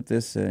support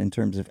this in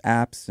terms of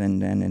apps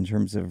and in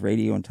terms of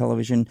radio and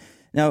television.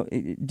 Now,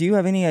 do you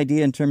have any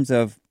idea in terms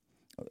of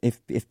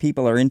if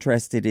people are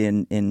interested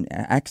in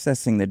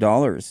accessing the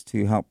dollars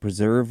to help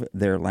preserve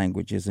their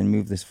languages and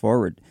move this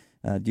forward,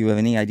 do you have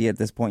any idea at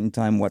this point in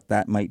time what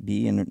that might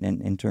be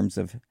in terms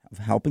of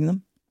helping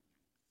them?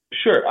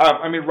 Sure.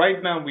 I mean,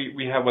 right now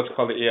we have what's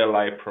called the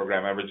ALI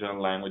program, Aboriginal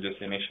Languages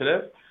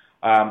Initiative,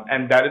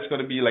 and that is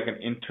going to be like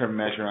an interim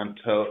measure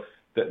until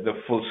the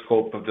full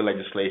scope of the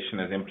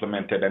legislation is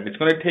implemented, and it's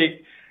going to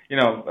take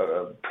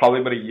probably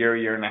about a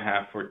year and a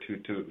half or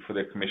two for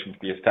the commission to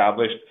be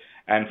established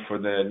and for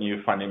the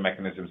new funding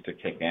mechanisms to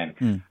kick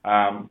in.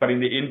 But in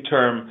the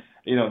interim,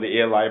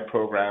 the ALI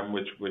program,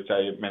 which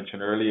I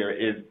mentioned earlier,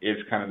 is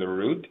kind of the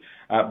route.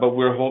 But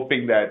we're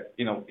hoping that,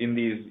 in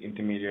these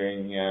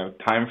intermediary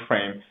time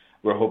frame,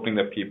 we're hoping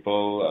that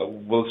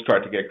people will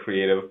start to get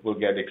creative, will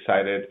get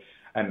excited,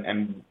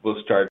 and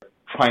will start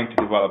trying to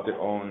develop their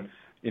own,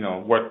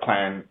 work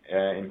plan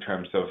in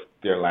terms of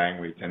their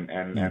language, and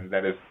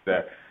that is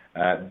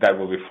that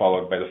will be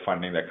followed by the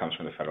funding that comes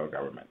from the federal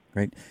government.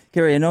 Great.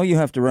 Gary, I know you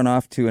have to run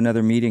off to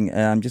another meeting.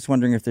 I'm just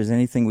wondering if there's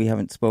anything we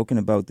haven't spoken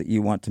about that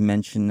you want to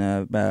mention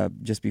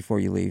just before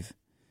you leave.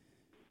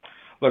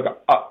 Look,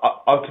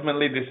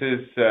 ultimately, this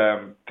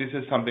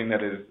is something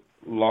that is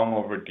long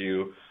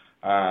overdue.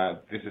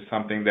 This is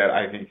something that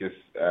I think is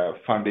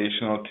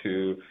foundational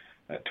to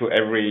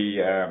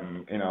every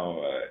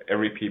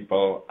every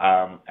people.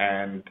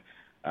 And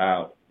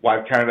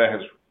while Canada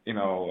has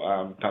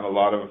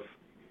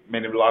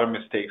made a lot of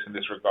mistakes in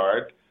this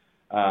regard,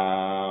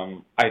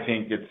 I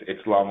think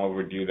it's long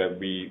overdue that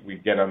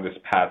we get on this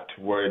path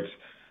towards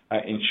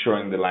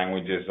ensuring the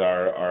languages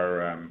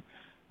are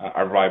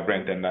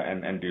vibrant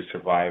and do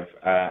survive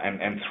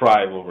and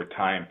thrive over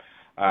time.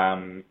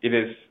 It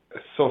is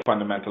so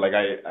fundamental. Like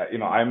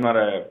I'm not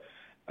a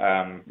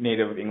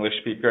native English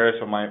speaker,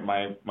 so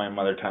my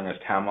mother tongue is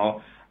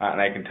Tamil,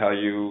 and I can tell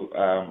you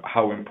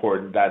how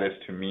important that is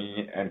to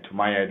me and to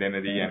my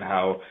identity, and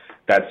how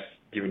that's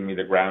given me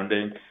the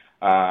grounding.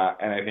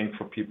 And I think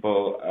for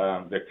people,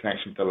 their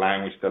connection to the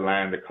language, the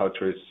land, the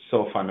culture is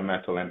so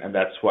fundamental, and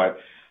that's what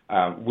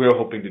we're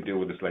hoping to do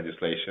with this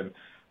legislation.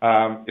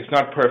 It's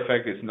not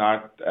perfect. It's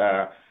not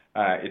a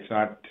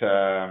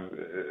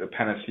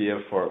panacea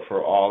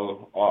for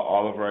all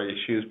of our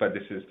issues, but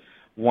this is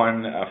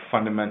one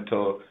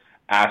fundamental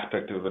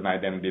aspect of an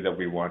identity that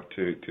we want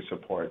to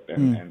support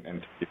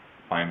and to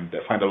find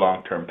a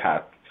long-term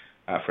path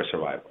for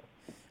survival.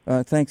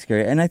 Thanks,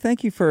 Gary, and I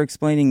thank you for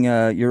explaining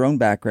your own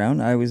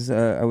background. I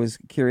was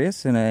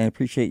curious, and I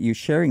appreciate you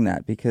sharing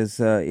that, because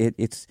it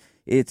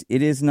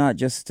is not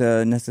just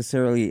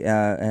necessarily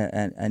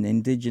an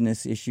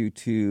Indigenous issue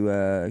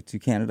to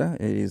Canada.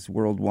 It is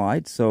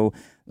worldwide. So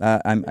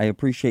I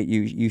appreciate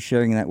you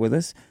sharing that with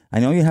us. I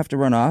know you have to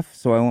run off,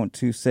 so I want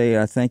to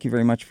say thank you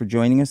very much for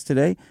joining us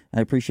today. I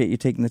appreciate you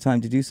taking the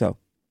time to do so.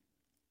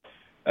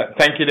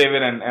 Thank you,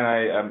 David, and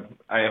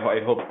I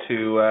hope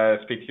to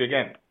speak to you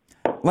again.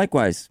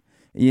 Likewise.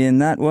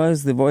 And that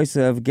was the voice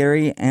of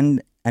Gary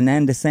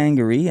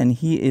Anandasangari, and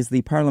he is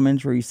the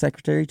Parliamentary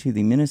Secretary to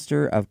the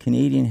Minister of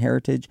Canadian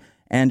Heritage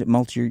and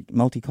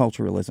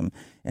Multiculturalism.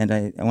 And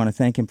I want to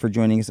thank him for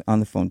joining us on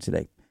the phone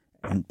today.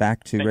 And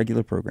back to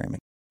regular programming.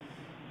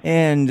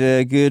 And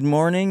good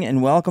morning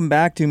and welcome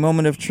back to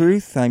Moment of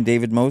Truth. I'm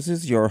David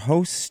Moses, your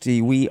host.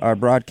 We are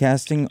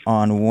broadcasting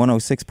on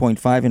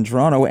 106.5 in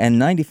Toronto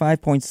and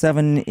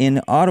 95.7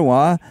 in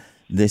Ottawa.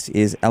 This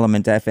is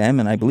Element FM,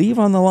 and I believe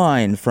on the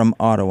line from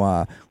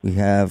Ottawa, we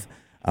have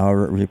our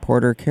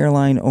reporter,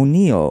 Caroline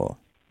O'Neill.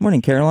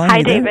 Morning, Caroline.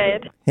 Hi,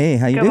 David. Hey,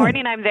 how you doing? Good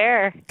morning, I'm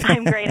there.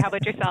 I'm great. How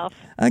about yourself?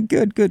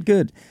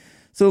 Good.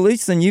 So,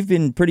 Lisa, you've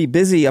been pretty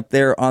busy up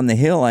there on the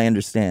Hill, I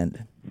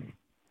understand.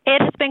 It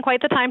has been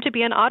quite the time to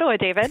be in Ottawa,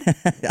 David.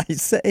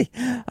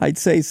 I'd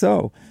say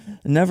so.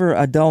 Never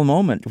a dull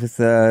moment with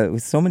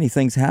so many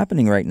things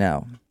happening right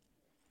now.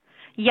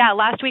 Yeah,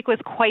 last week was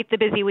quite the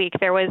busy week.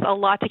 There was a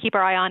lot to keep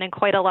our eye on and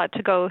quite a lot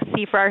to go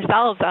see for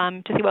ourselves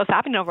to see what's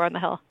happening over on the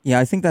Hill. Yeah,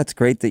 I think that's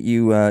great that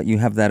you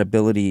have that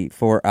ability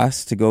for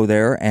us to go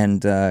there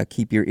and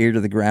keep your ear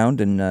to the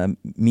ground and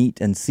meet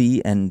and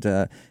see and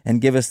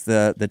give us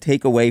the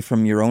takeaway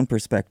from your own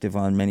perspective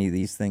on many of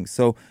these things.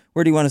 So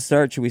where do you want to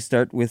start? Should we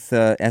start with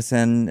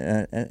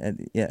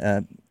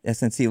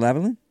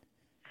SNC-Lavalin?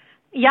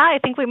 Yeah, I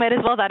think we might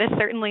as well. That is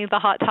certainly the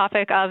hot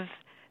topic of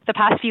the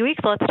past few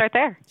weeks. So let's start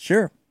there.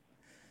 Sure.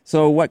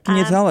 So what can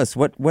you tell us?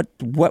 What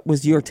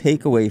was your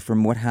takeaway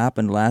from what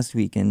happened last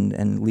week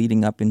and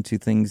leading up into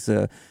things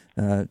to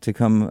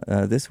come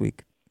this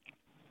week?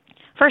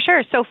 For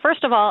sure. So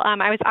first of all,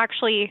 I was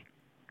actually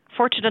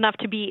fortunate enough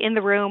to be in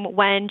the room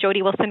when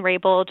Jody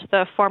Wilson-Raybould,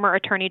 the former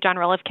Attorney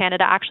General of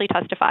Canada, actually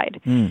testified.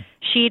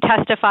 She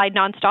testified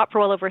nonstop for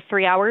well over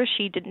 3 hours.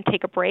 She didn't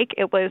take a break.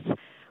 It was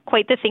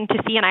quite the thing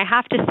to see. And I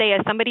have to say,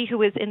 as somebody who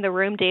was in the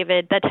room,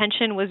 David, the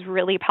tension was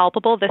really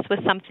palpable. This was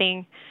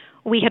something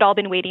we had all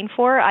been waiting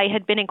for. I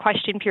had been in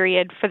question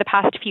period for the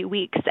past few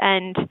weeks,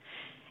 and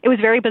it was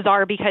very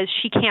bizarre because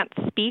she can't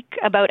speak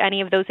about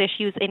any of those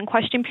issues in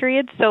question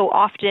period. So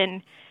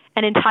often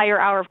an entire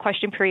hour of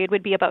question period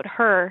would be about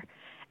her,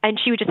 and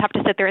she would just have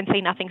to sit there and say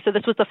nothing. So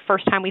this was the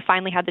first time we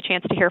finally had the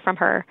chance to hear from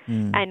her,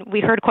 and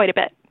we heard quite a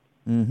bit.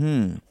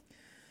 Mm-hmm.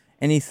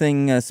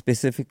 Anything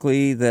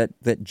specifically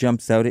that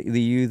jumps out at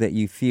you that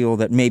you feel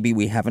that maybe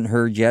we haven't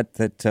heard yet,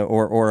 that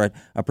or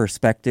a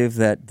perspective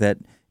that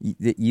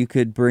you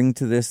could bring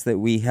to this that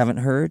we haven't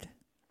heard?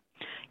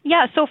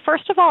 Yeah, so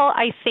first of all,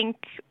 I think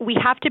we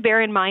have to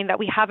bear in mind that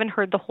we haven't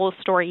heard the whole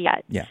story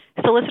yet. Yeah.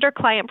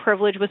 Solicitor-client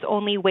privilege was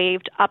only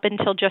waived up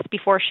until just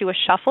before she was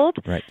shuffled.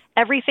 Right.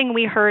 Everything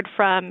we heard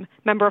from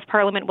Member of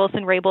Parliament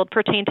Wilson-Raybould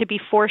pertained to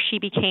before she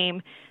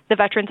became the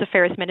Veterans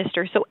Affairs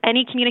Minister. So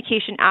any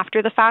communication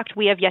after the fact,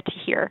 we have yet to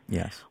hear.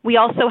 Yes. We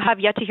also have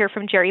yet to hear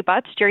from Jerry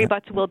Butts. Jerry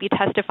Butts will be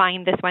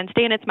testifying this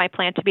Wednesday, and it's my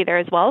plan to be there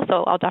as well,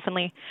 so I'll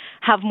definitely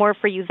have more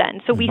for you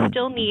then. So we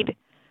still need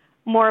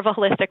more of a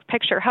holistic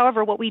picture.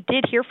 However, what we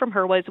did hear from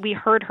her was we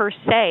heard her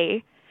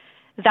say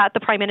that the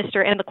Prime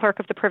Minister and the Clerk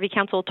of the Privy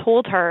Council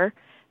told her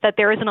that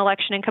there is an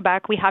election in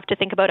Quebec, we have to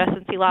think about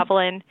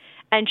SNC-Lavalin.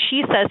 And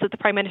she says that the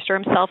Prime Minister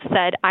himself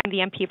said, I'm the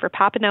MP for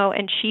Papineau,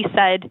 and she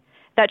said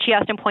that she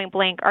asked him point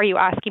blank, are you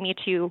asking me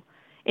to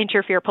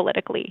interfere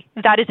politically?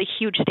 That is a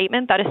huge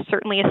statement. That is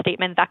certainly a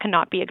statement that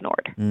cannot be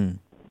ignored.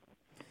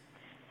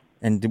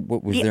 And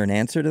was there an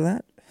answer to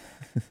that?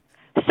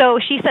 So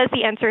she says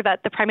the answer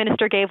that the Prime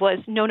Minister gave was,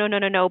 no,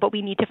 but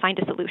we need to find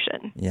a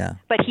solution. Yeah.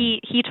 But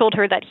he told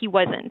her that he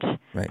wasn't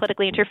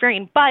politically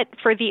interfering. But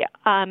for the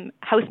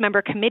House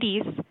member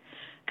committee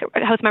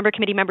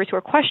members who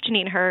are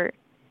questioning her,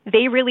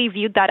 they really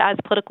viewed that as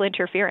political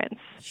interference.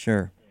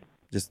 Sure.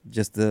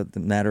 Just the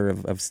matter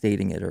of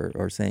stating it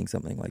or saying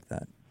something like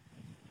that.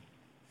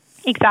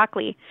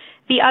 Exactly.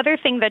 The other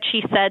thing that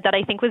she said that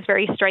I think was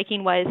very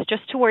striking was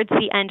just towards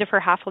the end of her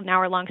half an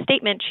hour long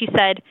statement, she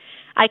said,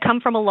 I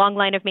come from a long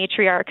line of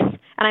matriarchs, and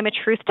I'm a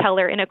truth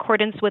teller in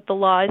accordance with the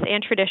laws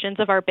and traditions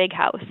of our big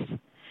house.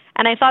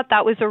 And I thought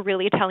that was a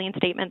really telling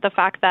statement, the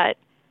fact that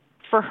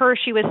for her,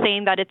 she was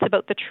saying that it's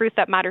about the truth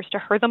that matters to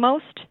her the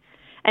most.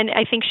 And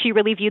I think she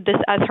really viewed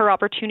this as her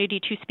opportunity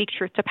to speak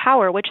truth to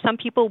power, which some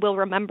people will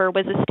remember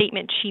was a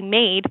statement she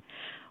made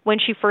when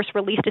she first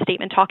released a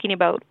statement talking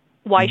about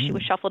why she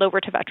was shuffled over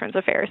to Veterans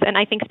Affairs. And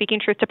I think speaking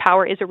truth to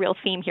power is a real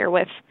theme here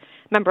with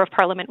Member of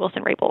Parliament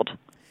Wilson-Raybould.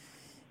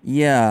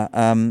 Yeah,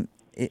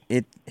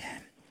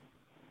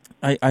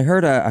 I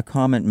heard a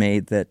comment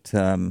made that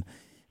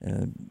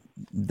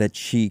that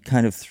she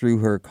kind of threw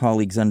her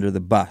colleagues under the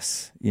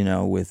bus,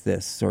 with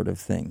this sort of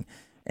thing,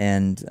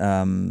 and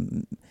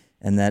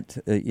that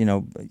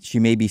she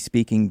may be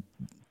speaking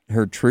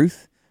her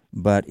truth,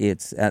 but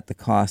it's at the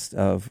cost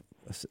of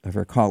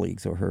her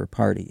colleagues or her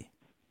party.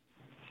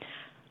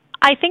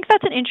 I think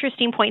that's an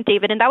interesting point,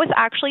 David, and that was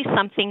actually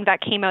something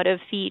that came out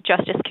of the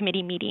Justice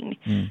Committee meeting.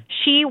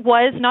 She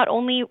was, not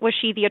only was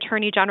she the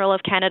Attorney General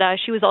of Canada,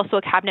 she was also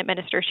a cabinet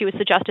minister. She was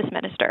the Justice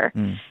Minister.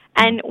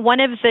 And one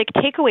of the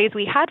takeaways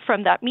we had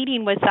from that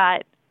meeting was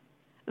that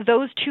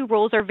those two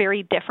roles are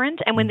very different,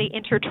 and when they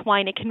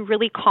intertwine, it can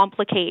really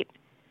complicate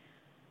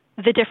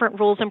the different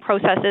rules and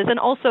processes, and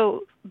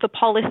also the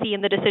policy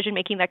and the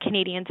decision-making that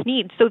Canadians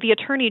need. So the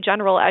Attorney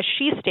General, as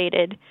she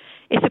stated,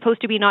 is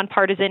supposed to be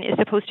nonpartisan, is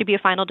supposed to be a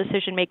final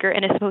decision-maker,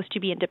 and is supposed to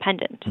be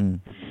independent.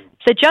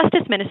 The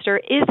Justice Minister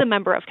is a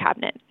member of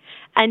Cabinet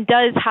and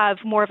does have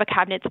more of a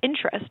Cabinet's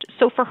interest.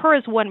 So for her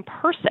as one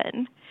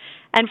person,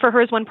 and for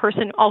her as one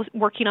person all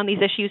working on these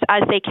issues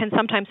as they can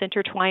sometimes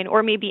intertwine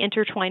or maybe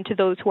intertwine to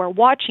those who are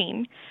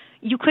watching,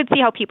 you could see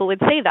how people would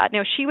say that.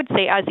 Now, she would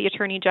say, as the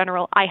Attorney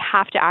General, I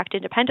have to act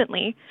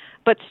independently,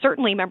 but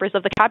certainly members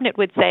of the Cabinet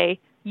would say,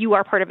 you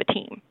are part of a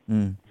team.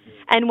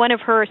 And one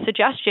of her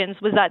suggestions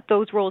was that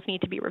those roles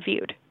need to be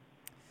reviewed.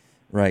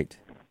 Right.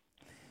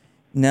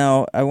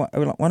 Now, I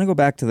want to go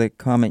back to the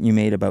comment you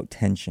made about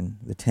tension,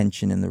 the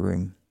tension in the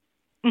room.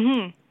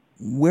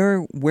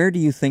 Where do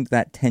you think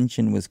that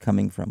tension was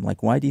coming from?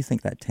 Like, why do you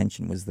think that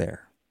tension was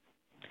there?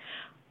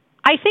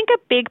 I think a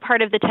big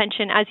part of the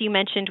tension, as you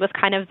mentioned, was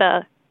kind of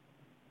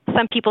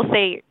some people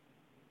say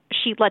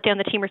she let down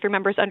the team or threw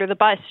members under the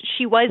bus.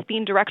 She was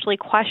being directly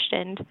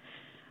questioned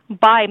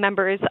by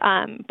members,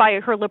 by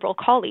her Liberal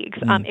colleagues.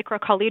 Ikra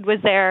Khalid was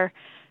there.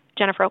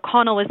 Jennifer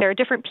O'Connell was there.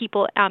 Different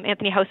people,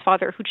 Anthony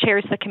Housefather, who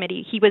chairs the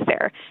committee, he was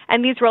there.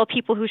 And these were all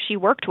people who she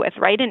worked with,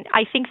 right? And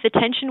I think the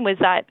tension was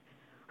that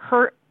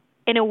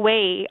in a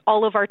way,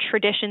 all of our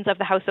traditions of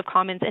the House of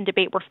Commons and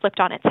debate were flipped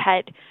on its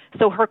head.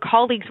 So her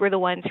colleagues were the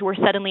ones who were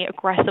suddenly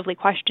aggressively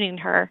questioning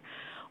her,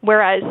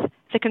 whereas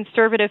the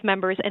Conservative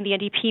members and the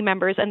NDP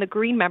members and the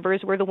Green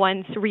members were the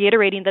ones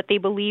reiterating that they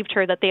believed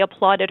her, that they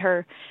applauded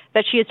her,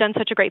 that she has done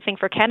such a great thing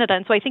for Canada.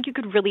 And so I think you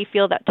could really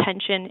feel that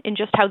tension in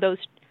just how those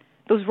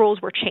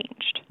roles were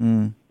changed.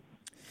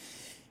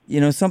 You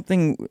know,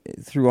 something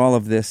through all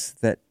of this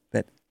that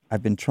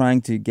I've been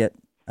trying to get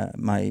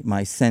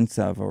my sense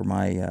of, or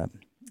my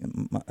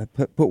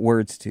put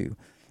words to,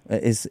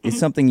 is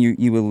something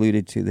you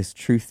alluded to, this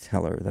truth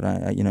teller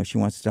that she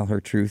wants to tell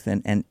her truth,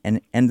 and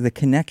the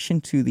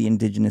connection to the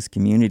Indigenous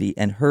community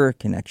and her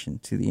connection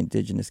to the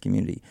Indigenous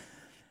community.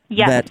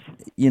 Yes. That,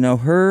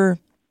 her,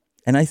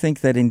 and I think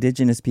that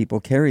Indigenous people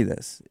carry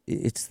this.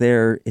 It's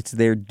their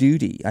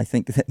duty. I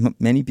think that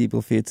many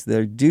people feel it's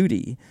their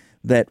duty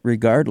that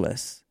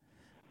regardless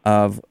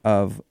of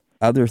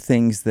other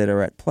things that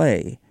are at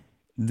play,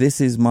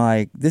 this is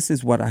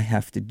what I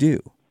have to do.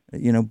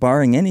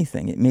 Barring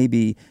anything, it may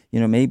be,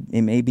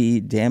 it may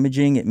be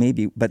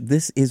damaging, but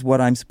this is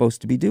what I'm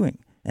supposed to be doing,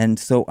 and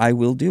so I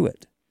will do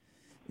it.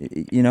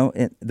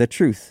 The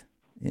truth,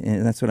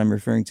 and that's what I'm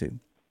referring to.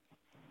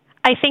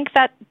 I think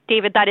that,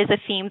 David, that is a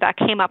theme that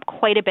came up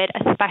quite a bit,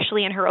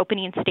 especially in her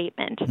opening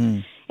statement.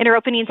 In her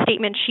opening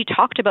statement, she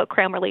talked about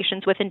Crown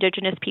relations with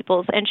Indigenous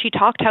peoples, and she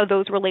talked how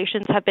those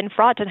relations have been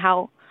fraught and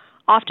how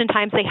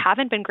oftentimes they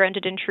haven't been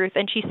grounded in truth.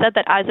 And she said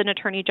that as an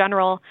Attorney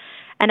General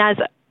and as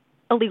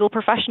a legal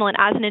professional and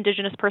as an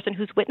Indigenous person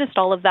who's witnessed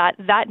all of that,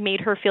 that made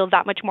her feel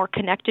that much more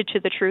connected to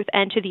the truth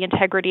and to the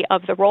integrity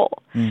of the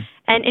role.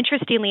 And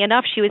interestingly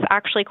enough, she was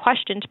actually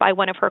questioned by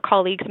one of her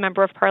colleagues,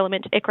 Member of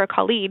Parliament Ikra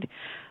Khalid,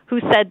 who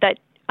said that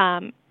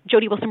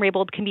Jody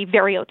Wilson-Raybould can be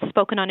very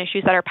outspoken on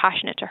issues that are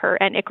passionate to her.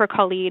 And Ikra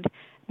Khalid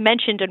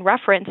mentioned and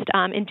referenced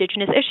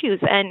Indigenous issues.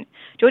 And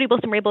Jody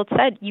Wilson-Raybould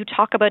said, you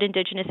talk about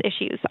Indigenous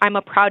issues. I'm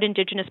a proud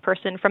Indigenous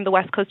person from the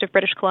west coast of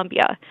British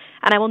Columbia,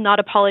 and I will not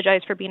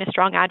apologize for being a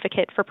strong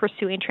advocate for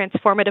pursuing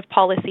transformative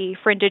policy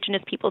for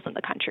Indigenous peoples in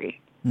the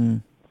country.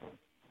 And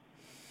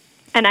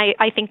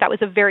I think that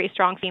was a very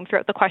strong theme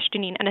throughout the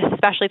questioning, and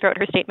especially throughout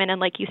her statement.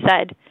 And like you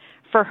said,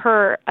 for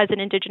her as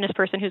an Indigenous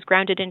person who's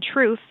grounded in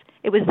truth,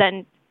 it was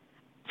then,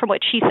 from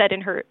what she said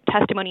in her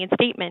testimony and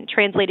statement,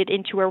 translated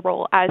into her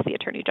role as the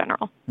Attorney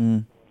General.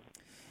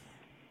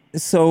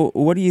 So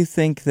what do you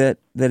think that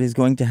is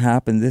going to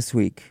happen this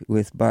week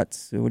with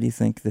Butts? What do you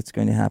think that's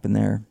going to happen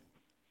there?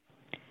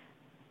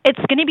 It's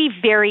going to be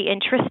very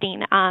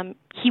interesting.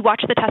 He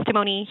watched the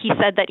testimony. He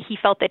said that he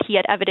felt that he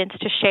had evidence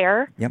to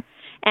share,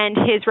 and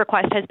his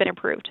request has been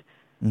approved.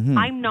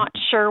 I'm not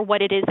sure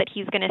what it is that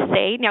he's going to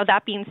say. Now,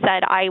 that being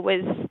said, I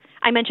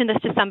mentioned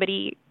this to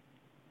somebody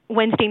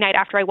Wednesday night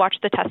after I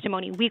watched the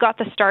testimony. We got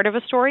the start of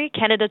a story.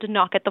 Canada did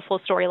not get the full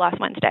story last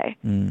Wednesday.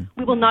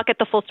 We will not get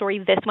the full story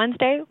this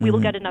Wednesday. We will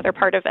get another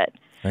part of it.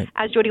 Right.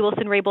 As Jody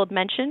Wilson-Raybould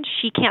mentioned,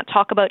 she can't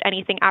talk about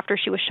anything after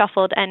she was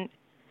shuffled, and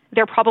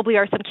there probably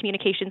are some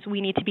communications we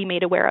need to be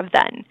made aware of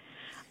then.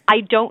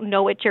 I don't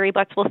know what Gerry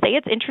Butts will say.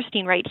 It's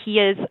interesting, right? He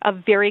is a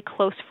very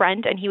close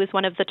friend, and he was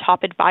one of the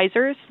top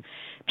advisors.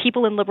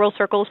 People in Liberal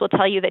circles will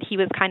tell you that he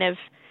was kind of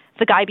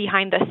the guy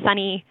behind the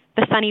sunny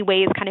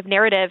ways kind of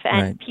narrative,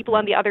 and people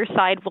on the other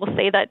side will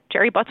say that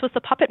Gerry Butts was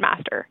the puppet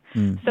master.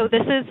 So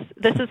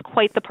this is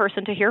quite the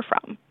person to hear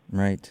from.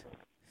 Right.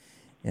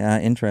 Yeah,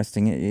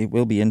 interesting. It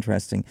will be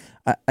interesting.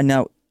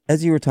 Now,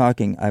 as you were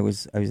talking,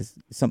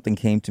 something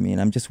came to me, and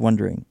I'm just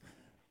wondering,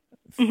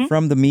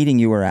 from the meeting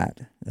you were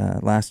at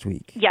last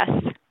week. Yes.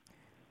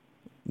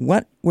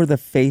 What were the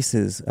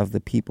faces of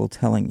the people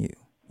telling you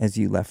as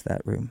you left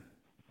that room?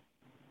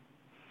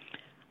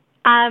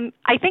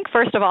 I think,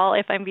 first of all,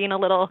 if I'm being a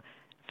little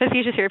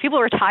facetious here. People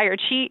were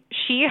tired.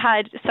 She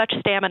had such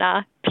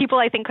stamina. People,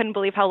 I think, couldn't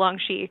believe how long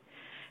she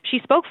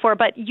spoke for.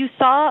 But you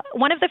saw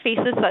one of the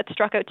faces that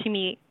stuck out to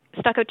me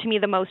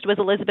the most was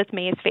Elizabeth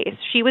May's face.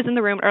 She was in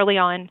the room early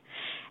on,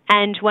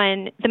 and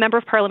when the Member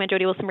of Parliament,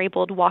 Jody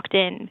Wilson-Raybould, walked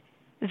in,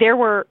 there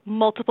were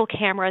multiple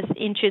cameras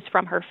inches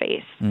from her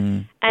face.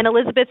 And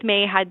Elizabeth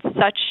May had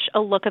such a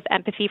look of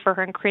empathy for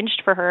her and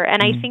cringed for her.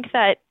 And I think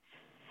that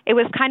it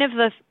was kind of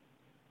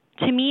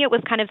to me, it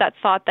was kind of that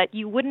thought that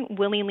you wouldn't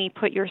willingly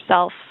put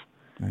yourself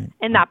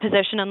in that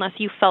position unless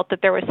you felt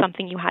that there was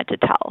something you had to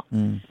tell.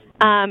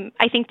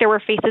 I think there were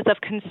faces of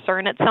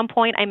concern at some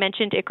point. I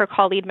mentioned, Ikra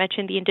Khalid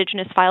mentioned the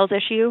Indigenous files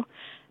issue.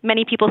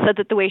 Many people said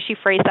that the way she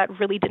phrased that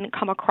really didn't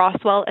come across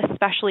well,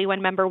 especially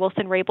when Member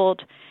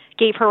Wilson-Raybould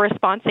gave her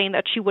response saying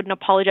that she wouldn't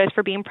apologize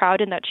for being proud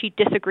and that she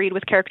disagreed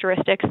with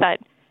characteristics that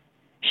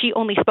she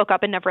only spoke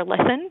up and never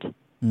listened.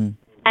 And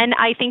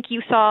I think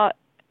you saw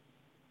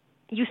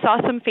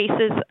some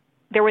faces.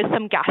 There was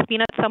some gasping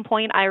at some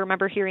point. I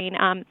remember hearing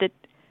Lisa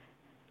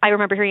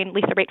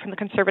Raitt from the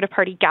Conservative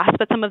Party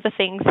gasp at some of the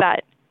things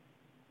that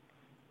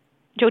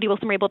Jody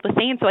Wilson-Raybould was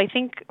saying. So I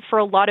think for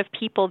a lot of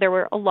people, there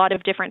were a lot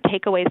of different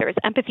takeaways. There was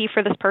empathy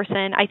for this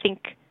person. I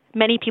think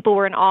many people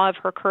were in awe of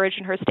her courage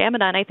and her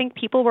stamina. And I think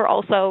people were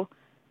also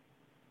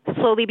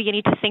slowly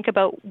beginning to think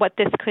about what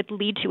this could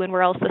lead to and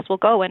where else this will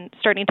go, and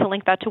starting to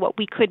link that to what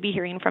we could be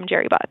hearing from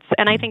Gerry Butts.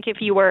 And I think if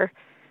you were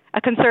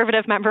a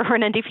Conservative member or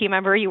an NDP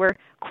member, you were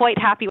quite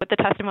happy with the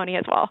testimony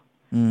as well.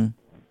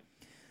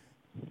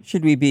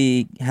 Should we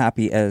be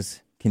happy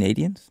as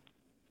Canadians?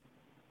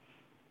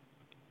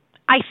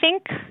 I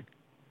think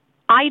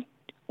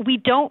we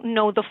don't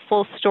know the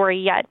full story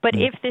yet, but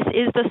if this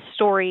is the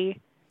story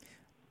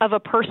of a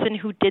person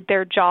who did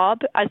their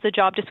job as the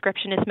job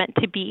description is meant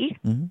to be,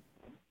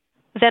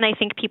 then I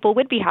think people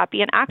would be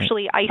happy. And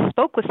actually, I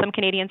spoke with some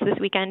Canadians this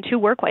weekend who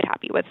were quite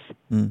happy with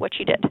what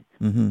she did.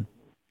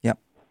 Yep.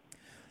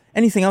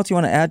 Anything else you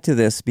want to add to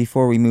this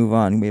before we move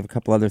on? We have a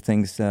couple other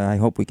things I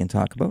hope we can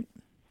talk about.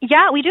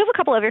 Yeah, we do have a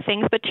couple other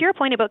things, but to your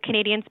point about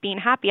Canadians being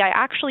happy, I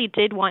actually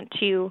did want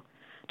to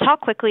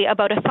talk quickly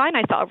about a sign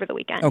I saw over the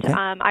weekend. Okay.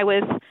 I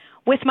was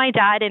with my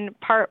dad in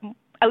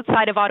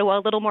outside of Ottawa,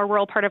 a little more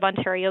rural part of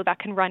Ontario that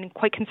can run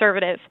quite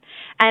conservative.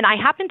 And I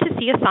happened to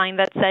see a sign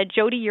that said,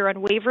 "Jody, your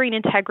unwavering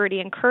integrity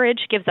and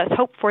courage gives us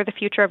hope for the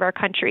future of our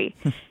country.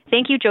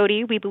 Thank you,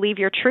 Jody. We believe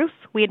your truth.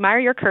 We admire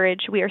your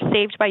courage. We are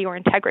saved by your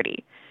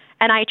integrity."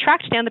 And I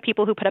tracked down the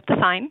people who put up the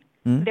sign.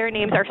 Their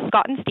names are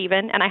Scott and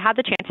Stephen, and I had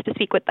the chance to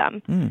speak with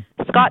them.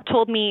 Scott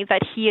told me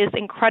that he is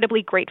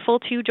incredibly grateful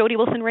to Jody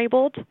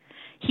Wilson-Raybould.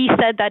 He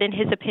said that in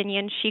his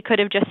opinion, she could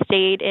have just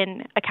stayed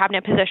in a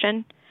cabinet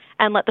position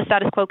and let the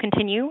status quo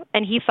continue,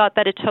 and he thought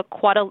that it took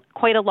quite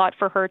a lot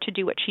for her to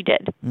do what she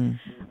did.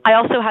 I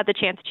also had the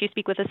chance to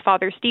speak with his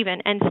father,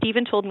 Stephen, and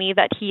Stephen told me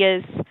that he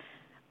is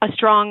a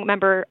strong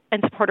member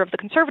and supporter of the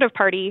Conservative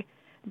Party,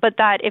 but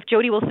that if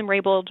Jody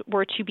Wilson-Raybould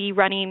were to be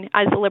running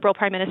as the Liberal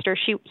Prime Minister,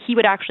 he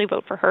would actually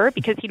vote for her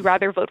because he'd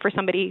rather vote for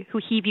somebody who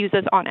he views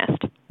as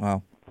honest.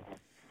 Wow.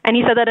 And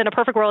he said that in a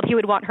perfect world, he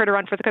would want her to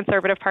run for the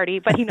Conservative Party,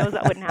 but he knows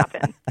that wouldn't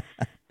happen.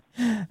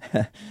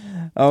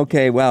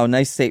 Okay, wow,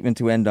 nice statement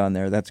to end on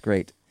there. That's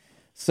great.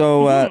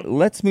 So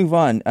let's move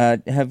on.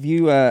 Have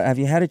you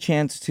had a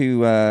chance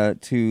to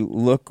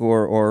look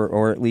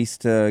or at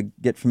least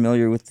get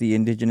familiar with the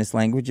Indigenous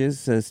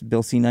languages,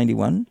 Bill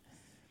C-91?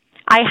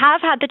 I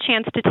have had the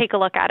chance to take a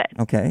look at it.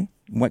 Okay.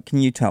 What can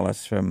you tell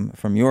us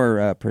from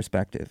your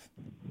perspective?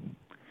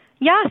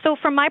 Yeah, so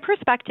from my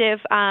perspective,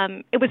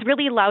 it was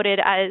really lauded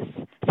as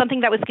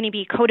something that was going to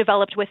be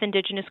co-developed with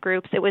Indigenous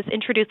groups. It was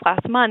introduced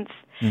last month,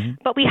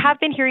 but we have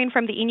been hearing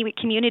from the Inuit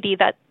community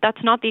that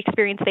that's not the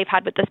experience they've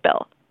had with this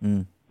bill.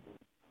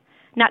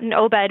 Natan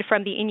Obed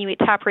from the Inuit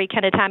Tapri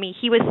Kenatami,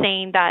 he was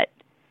saying that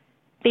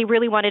they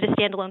really wanted a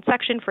standalone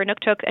section for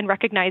Nuktuk and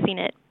recognizing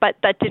it, but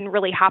that didn't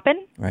really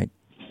happen. Right.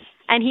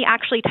 And he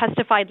actually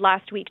testified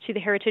last week to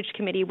the Heritage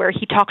Committee where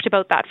he talked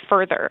about that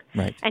further.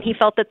 Right. And he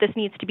felt that this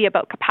needs to be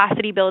about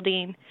capacity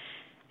building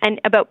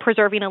and about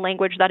preserving a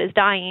language that is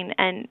dying,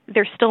 and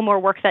there's still more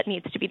work that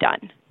needs to be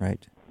done.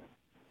 Right.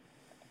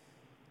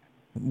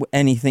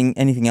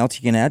 Anything else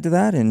you can add to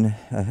that and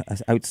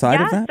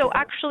outside of that? Yeah, so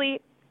actually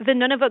the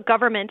Nunavut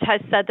government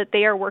has said that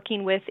they are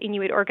working with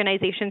Inuit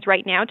organizations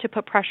right now to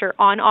put pressure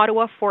on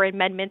Ottawa for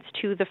amendments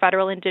to the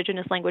Federal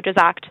Indigenous Languages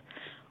Act,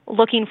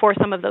 looking for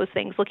some of those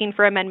things, looking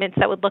for amendments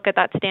that would look at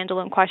that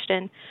standalone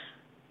question,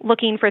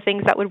 looking for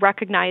things that would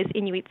recognize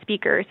Inuit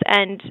speakers.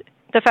 And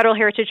the Federal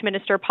Heritage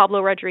Minister,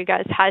 Pablo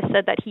Rodriguez, has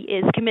said that he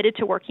is committed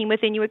to working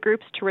with Inuit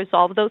groups to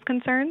resolve those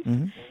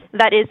concerns.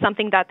 That is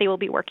something that they will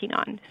be working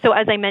on. So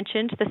as I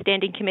mentioned, the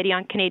Standing Committee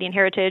on Canadian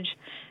Heritage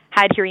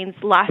had hearings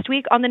last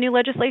week on the new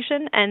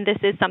legislation, and this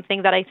is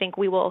something that I think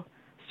we will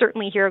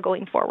certainly hear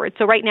going forward.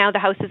 So right now the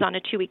House is on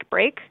a 2-week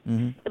break.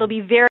 It'll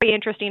be very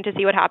interesting to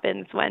see what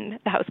happens when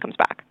the House comes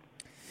back.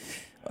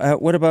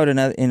 What about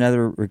in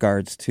other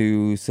regards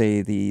to,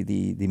 say,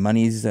 the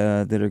monies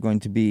that are going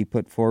to be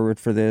put forward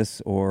for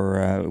this,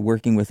 or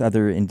working with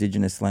other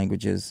Indigenous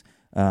languages?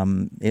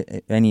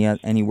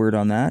 Any word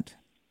on that?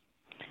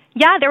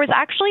 Yeah, there was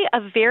actually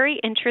a very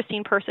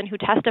interesting person who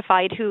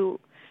testified who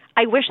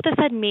I wish this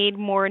had made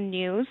more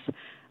news,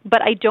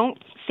 but I don't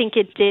think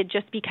it did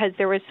just because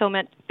there were so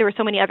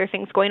many other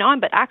things going on.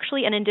 But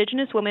actually, an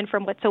Indigenous woman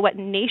from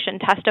Wet'suwet'en Nation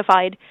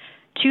testified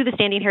to the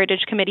Standing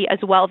Heritage Committee as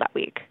well that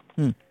week.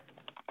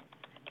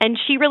 And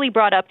she really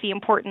brought up the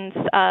importance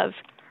of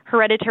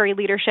hereditary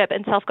leadership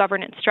and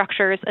self-governance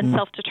structures and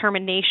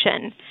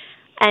self-determination.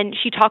 And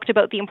she talked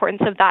about the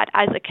importance of that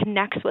as it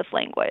connects with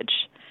language.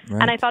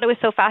 Right. And I thought it was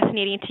so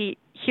fascinating to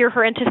hear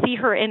her and to see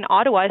her in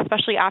Ottawa,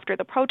 especially after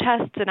the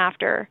protests and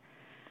after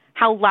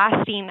how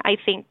lasting, I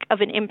think,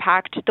 of an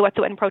impact the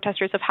Wet'suwet'en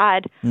protesters have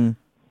had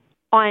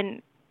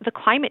on the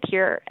climate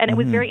here. And it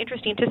was very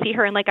interesting to see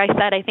her. And like I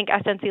said, I think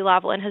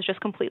SNC-Lavalin has just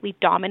completely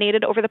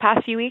dominated over the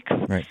past few weeks.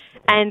 Right.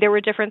 And there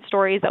were different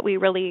stories that we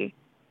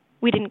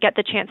didn't get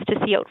the chance to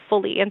see out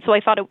fully. And so I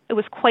thought it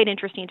was quite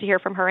interesting to hear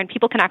from her. And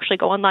people can actually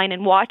go online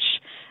and watch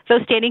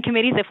those standing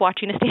committees if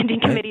watching a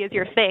standing committee is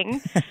your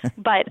thing.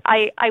 But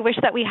I wish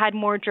that we had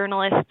more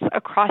journalists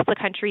across the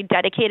country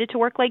dedicated to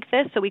work like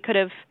this, so we could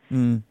have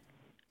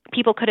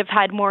people could have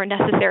had more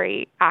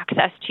necessary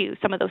access to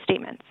some of those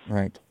statements.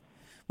 Right.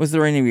 Was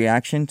there any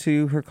reaction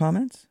to her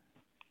comments?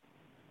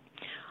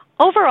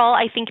 Overall,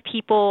 I think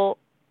people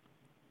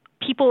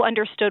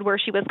understood where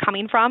she was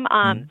coming from.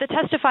 The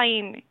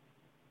testifying,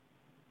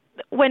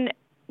 when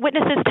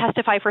witnesses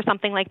testify for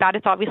something like that,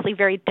 it's obviously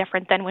very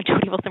different than when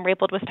Jody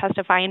Wilson-Raybould was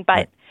testifying.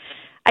 But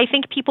I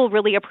think people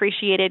really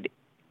appreciated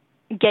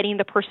getting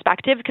the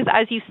perspective because,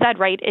 as you said,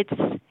 right,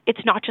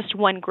 it's not just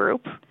one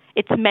group.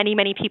 It's many,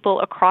 many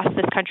people across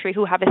this country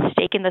who have a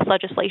stake in this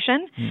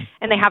legislation,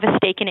 and they have a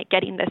stake in it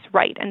getting this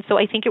right. And so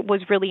I think it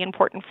was really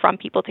important from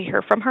people to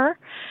hear from her.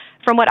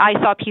 From what I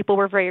saw, people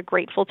were very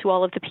grateful to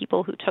all of the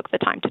people who took the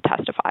time to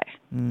testify.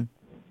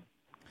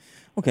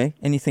 Okay.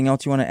 Anything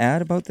else you want to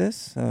add about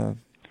this?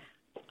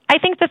 I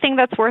think the thing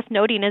that's worth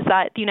noting is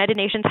that the United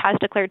Nations has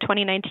declared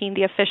 2019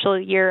 the official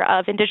year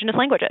of Indigenous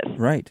languages.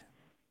 Right.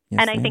 Yes,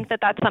 and I think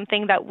that that's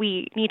something that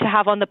we need to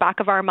have on the back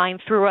of our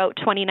mind throughout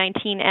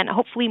 2019 and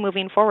hopefully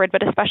moving forward,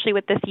 but especially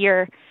with this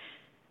year.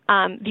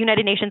 The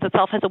United Nations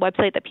itself has a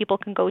website that people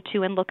can go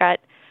to and look at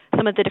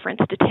some of the different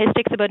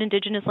statistics about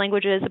Indigenous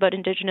languages that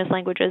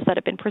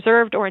have been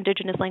preserved or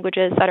Indigenous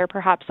languages that are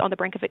perhaps on the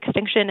brink of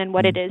extinction and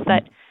what it is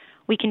that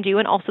we can do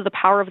and also the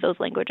power of those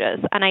languages.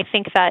 And I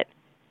think that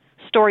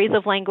stories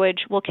of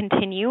language will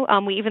continue.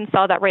 We even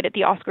saw that right at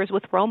the Oscars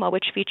with Roma,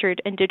 which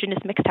featured Indigenous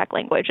Mixtec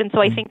language. And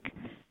so I think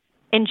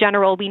in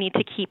general, we need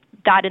to keep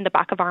that in the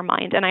back of our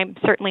mind. And I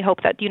certainly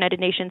hope that the United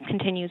Nations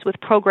continues with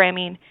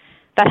programming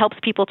that helps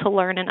people to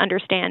learn and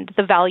understand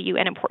the value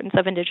and importance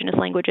of Indigenous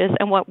languages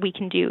and what we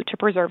can do to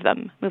preserve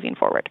them moving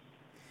forward.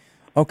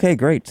 Okay,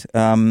 great.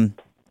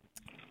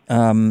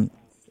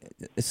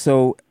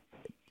 So,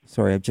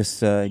 sorry, I've just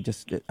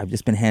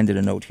been handed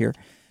a note here.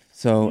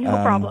 So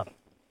no problem.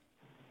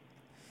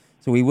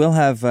 So we will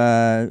have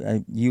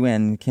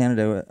UN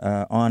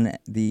Canada on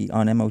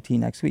MOT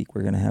next week.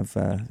 We're going to have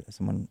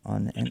someone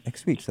on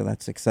next week, so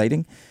that's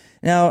exciting.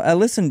 Now,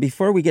 listen,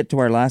 before we get to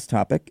our last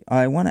topic,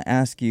 I want to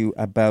ask you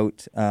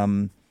about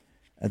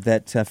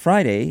that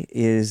Friday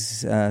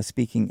is,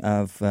 speaking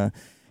of,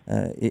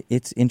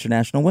 it's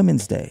International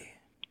Women's Day.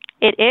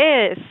 It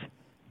is.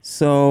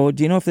 So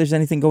do you know if there's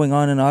anything going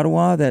on in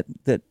Ottawa that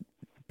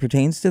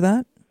pertains to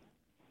that?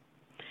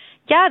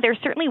 Yeah, there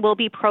certainly will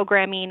be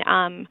programming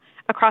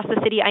across the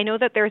city. I know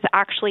that there's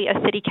actually a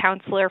city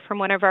councillor from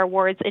one of our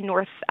wards in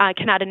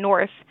Canada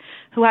North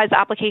who has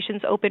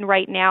applications open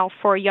right now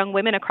for young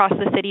women across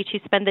the city to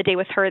spend the day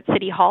with her at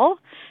City Hall,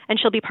 and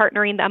she'll be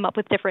partnering them up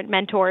with different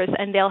mentors,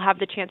 and they'll have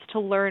the chance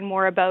to learn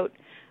more about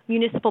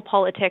municipal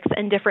politics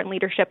and different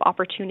leadership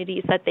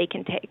opportunities that they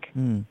can take.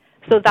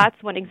 So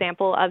that's one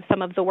example of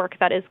some of the work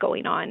that is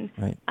going on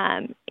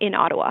in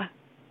Ottawa.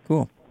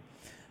 Cool.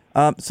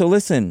 So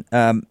listen,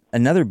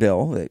 another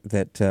bill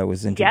that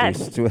was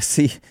introduced to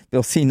us,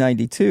 Bill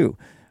C-92,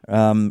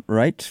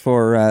 right,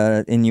 for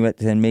Inuit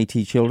and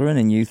Métis children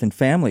and youth and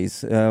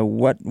families.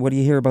 What do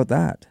you hear about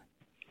that?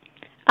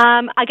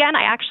 Again,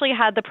 I actually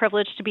had the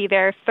privilege to be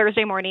there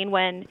Thursday morning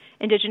when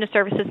Indigenous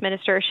Services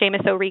Minister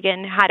Seamus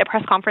O'Regan had a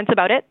press conference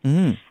about it.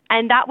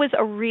 And that was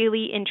a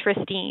really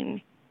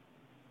interesting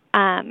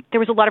there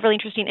was a lot of really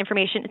interesting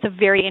information. It's a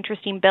very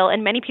interesting bill,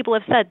 and many people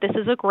have said this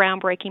is a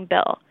groundbreaking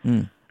bill.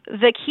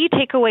 The key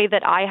takeaway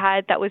that I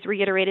had that was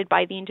reiterated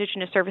by the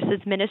Indigenous Services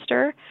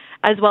Minister,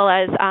 as well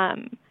as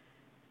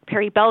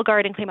Perry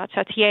Bellegarde and Clément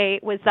Chartier,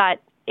 was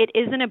that it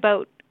isn't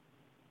about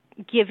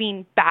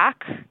giving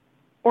back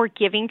or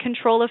giving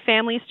control of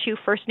families to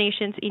First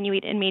Nations,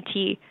 Inuit, and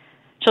Métis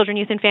children,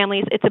 youth, and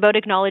families. It's about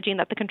acknowledging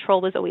that the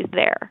control was always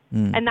there.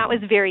 And that was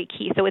very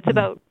key. So it's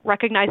about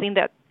recognizing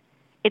that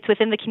it's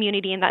within the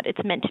community and that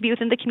it's meant to be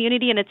within the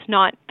community, and it's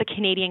not the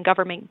Canadian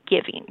government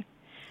giving.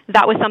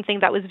 That was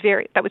something that was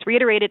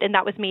reiterated, and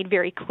that was made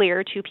very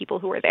clear to people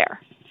who were there.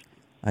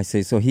 I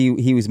see. So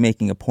he was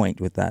making a point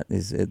with that.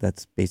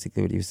 That's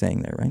basically what he was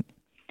saying there, right?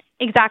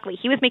 Exactly.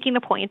 He was making the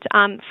point.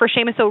 For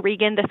Seamus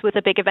O'Regan, this was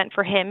a big event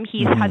for him.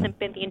 He hasn't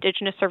been the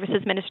Indigenous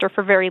Services Minister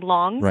for very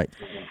long. Right.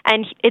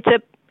 And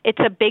it's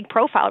a big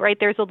profile, right?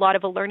 There's a lot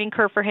of a learning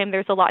curve for him.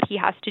 There's a lot he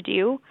has to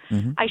do.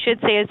 I should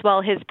say as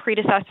well, his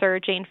predecessor,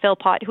 Jane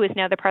Philpott, who is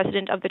now the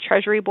president of the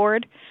Treasury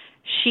Board,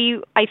 she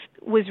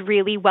was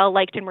really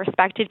well-liked and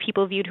respected.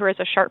 People viewed her as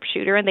a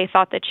sharpshooter, and they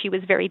thought that she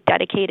was very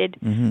dedicated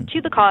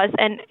to the cause.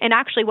 And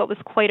actually, what was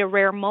quite a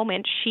rare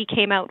moment, she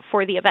came out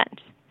for the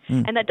event.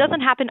 And that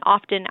doesn't happen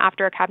often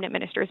after a cabinet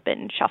minister has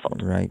been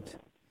shuffled. Right.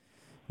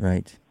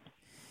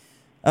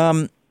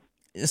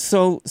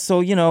 So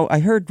I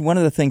heard one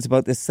of the things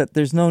about this, that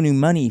there's no new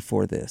money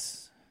for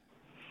this.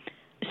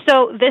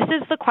 So this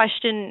is the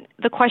question.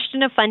 The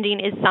question of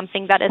funding is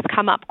something that has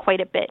come up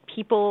quite a bit.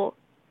 People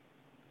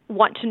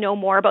want to know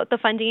more about the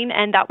funding,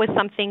 and that was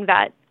something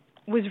that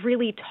was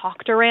really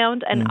talked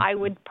around, and I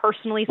would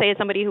personally say, as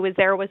somebody who was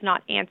there, was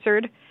not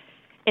answered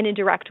in a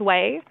direct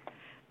way.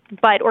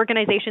 But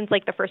organizations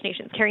like the First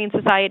Nations Carrying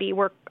Society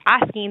were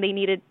asking,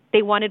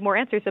 they wanted more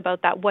answers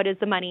about that. What is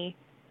the money?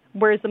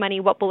 Where is the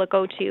money? What will it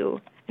go to?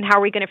 And how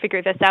are we going to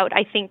figure this out?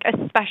 I think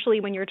especially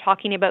when you're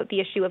talking about the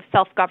issue of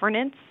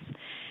self-governance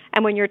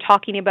and when you're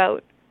talking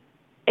about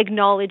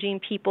acknowledging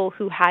people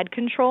who had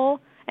control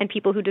and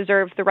people who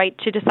deserve the right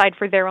to decide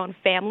for their own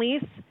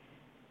families,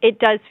 it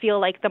does feel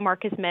like the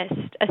mark is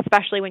missed,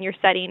 especially when you're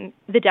setting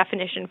the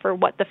definition for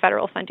what the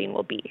federal funding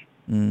will be.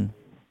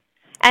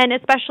 And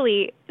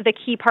especially the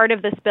key part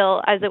of this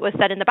bill, as it was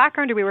said in the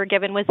background we were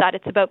given, was that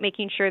it's about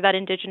making sure that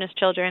Indigenous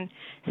children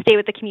stay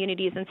with the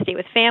communities and stay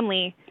with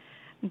family.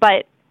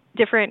 But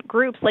different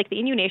groups like the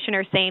Innu Nation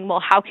are saying,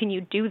 well, how can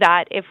you do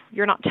that if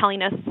you're not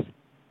telling us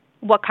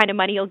what kind of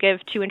money you'll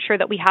give to ensure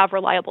that we have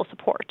reliable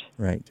support?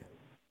 Right.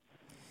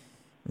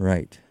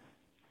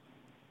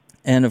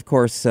 And of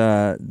course,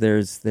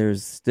 there's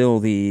still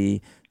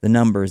the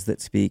numbers that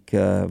speak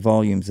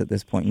volumes at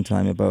this point in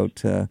time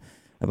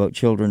about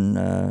children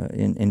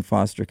in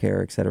foster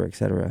care, et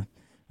cetera,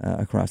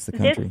 across the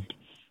country.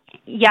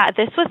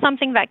 This was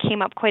something that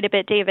came up quite a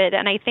bit, David,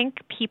 and I think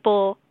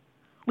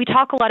we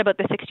talk a lot about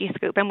the 60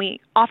 Scoop, and we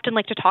often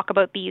like to talk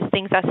about these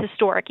things as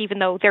historic, even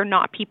though they're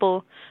not.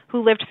 People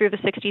who lived through the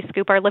 60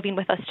 Scoop are living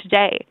with us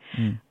today.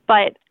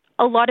 But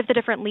a lot of the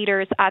different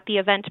leaders at the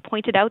event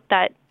pointed out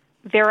that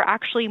there are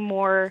actually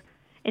more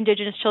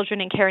Indigenous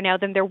children in care now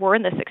than there were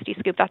in the 60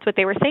 Scoop. That's what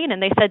they were saying,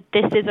 and they said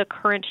this is a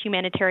current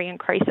humanitarian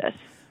crisis.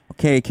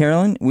 Okay,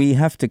 Carolyn, we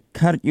have to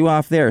cut you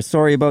off there.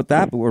 Sorry about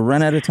that, but we're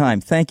run out of time.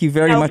 Thank you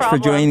very much for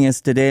joining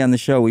us today on the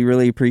show. We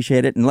really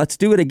appreciate it, and let's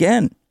do it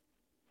again.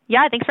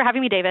 Yeah, thanks for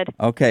having me, David.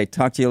 Okay,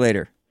 talk to you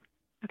later.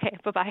 Okay,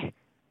 bye-bye.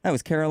 That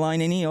was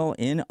Caroline O'Neill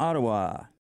in Ottawa.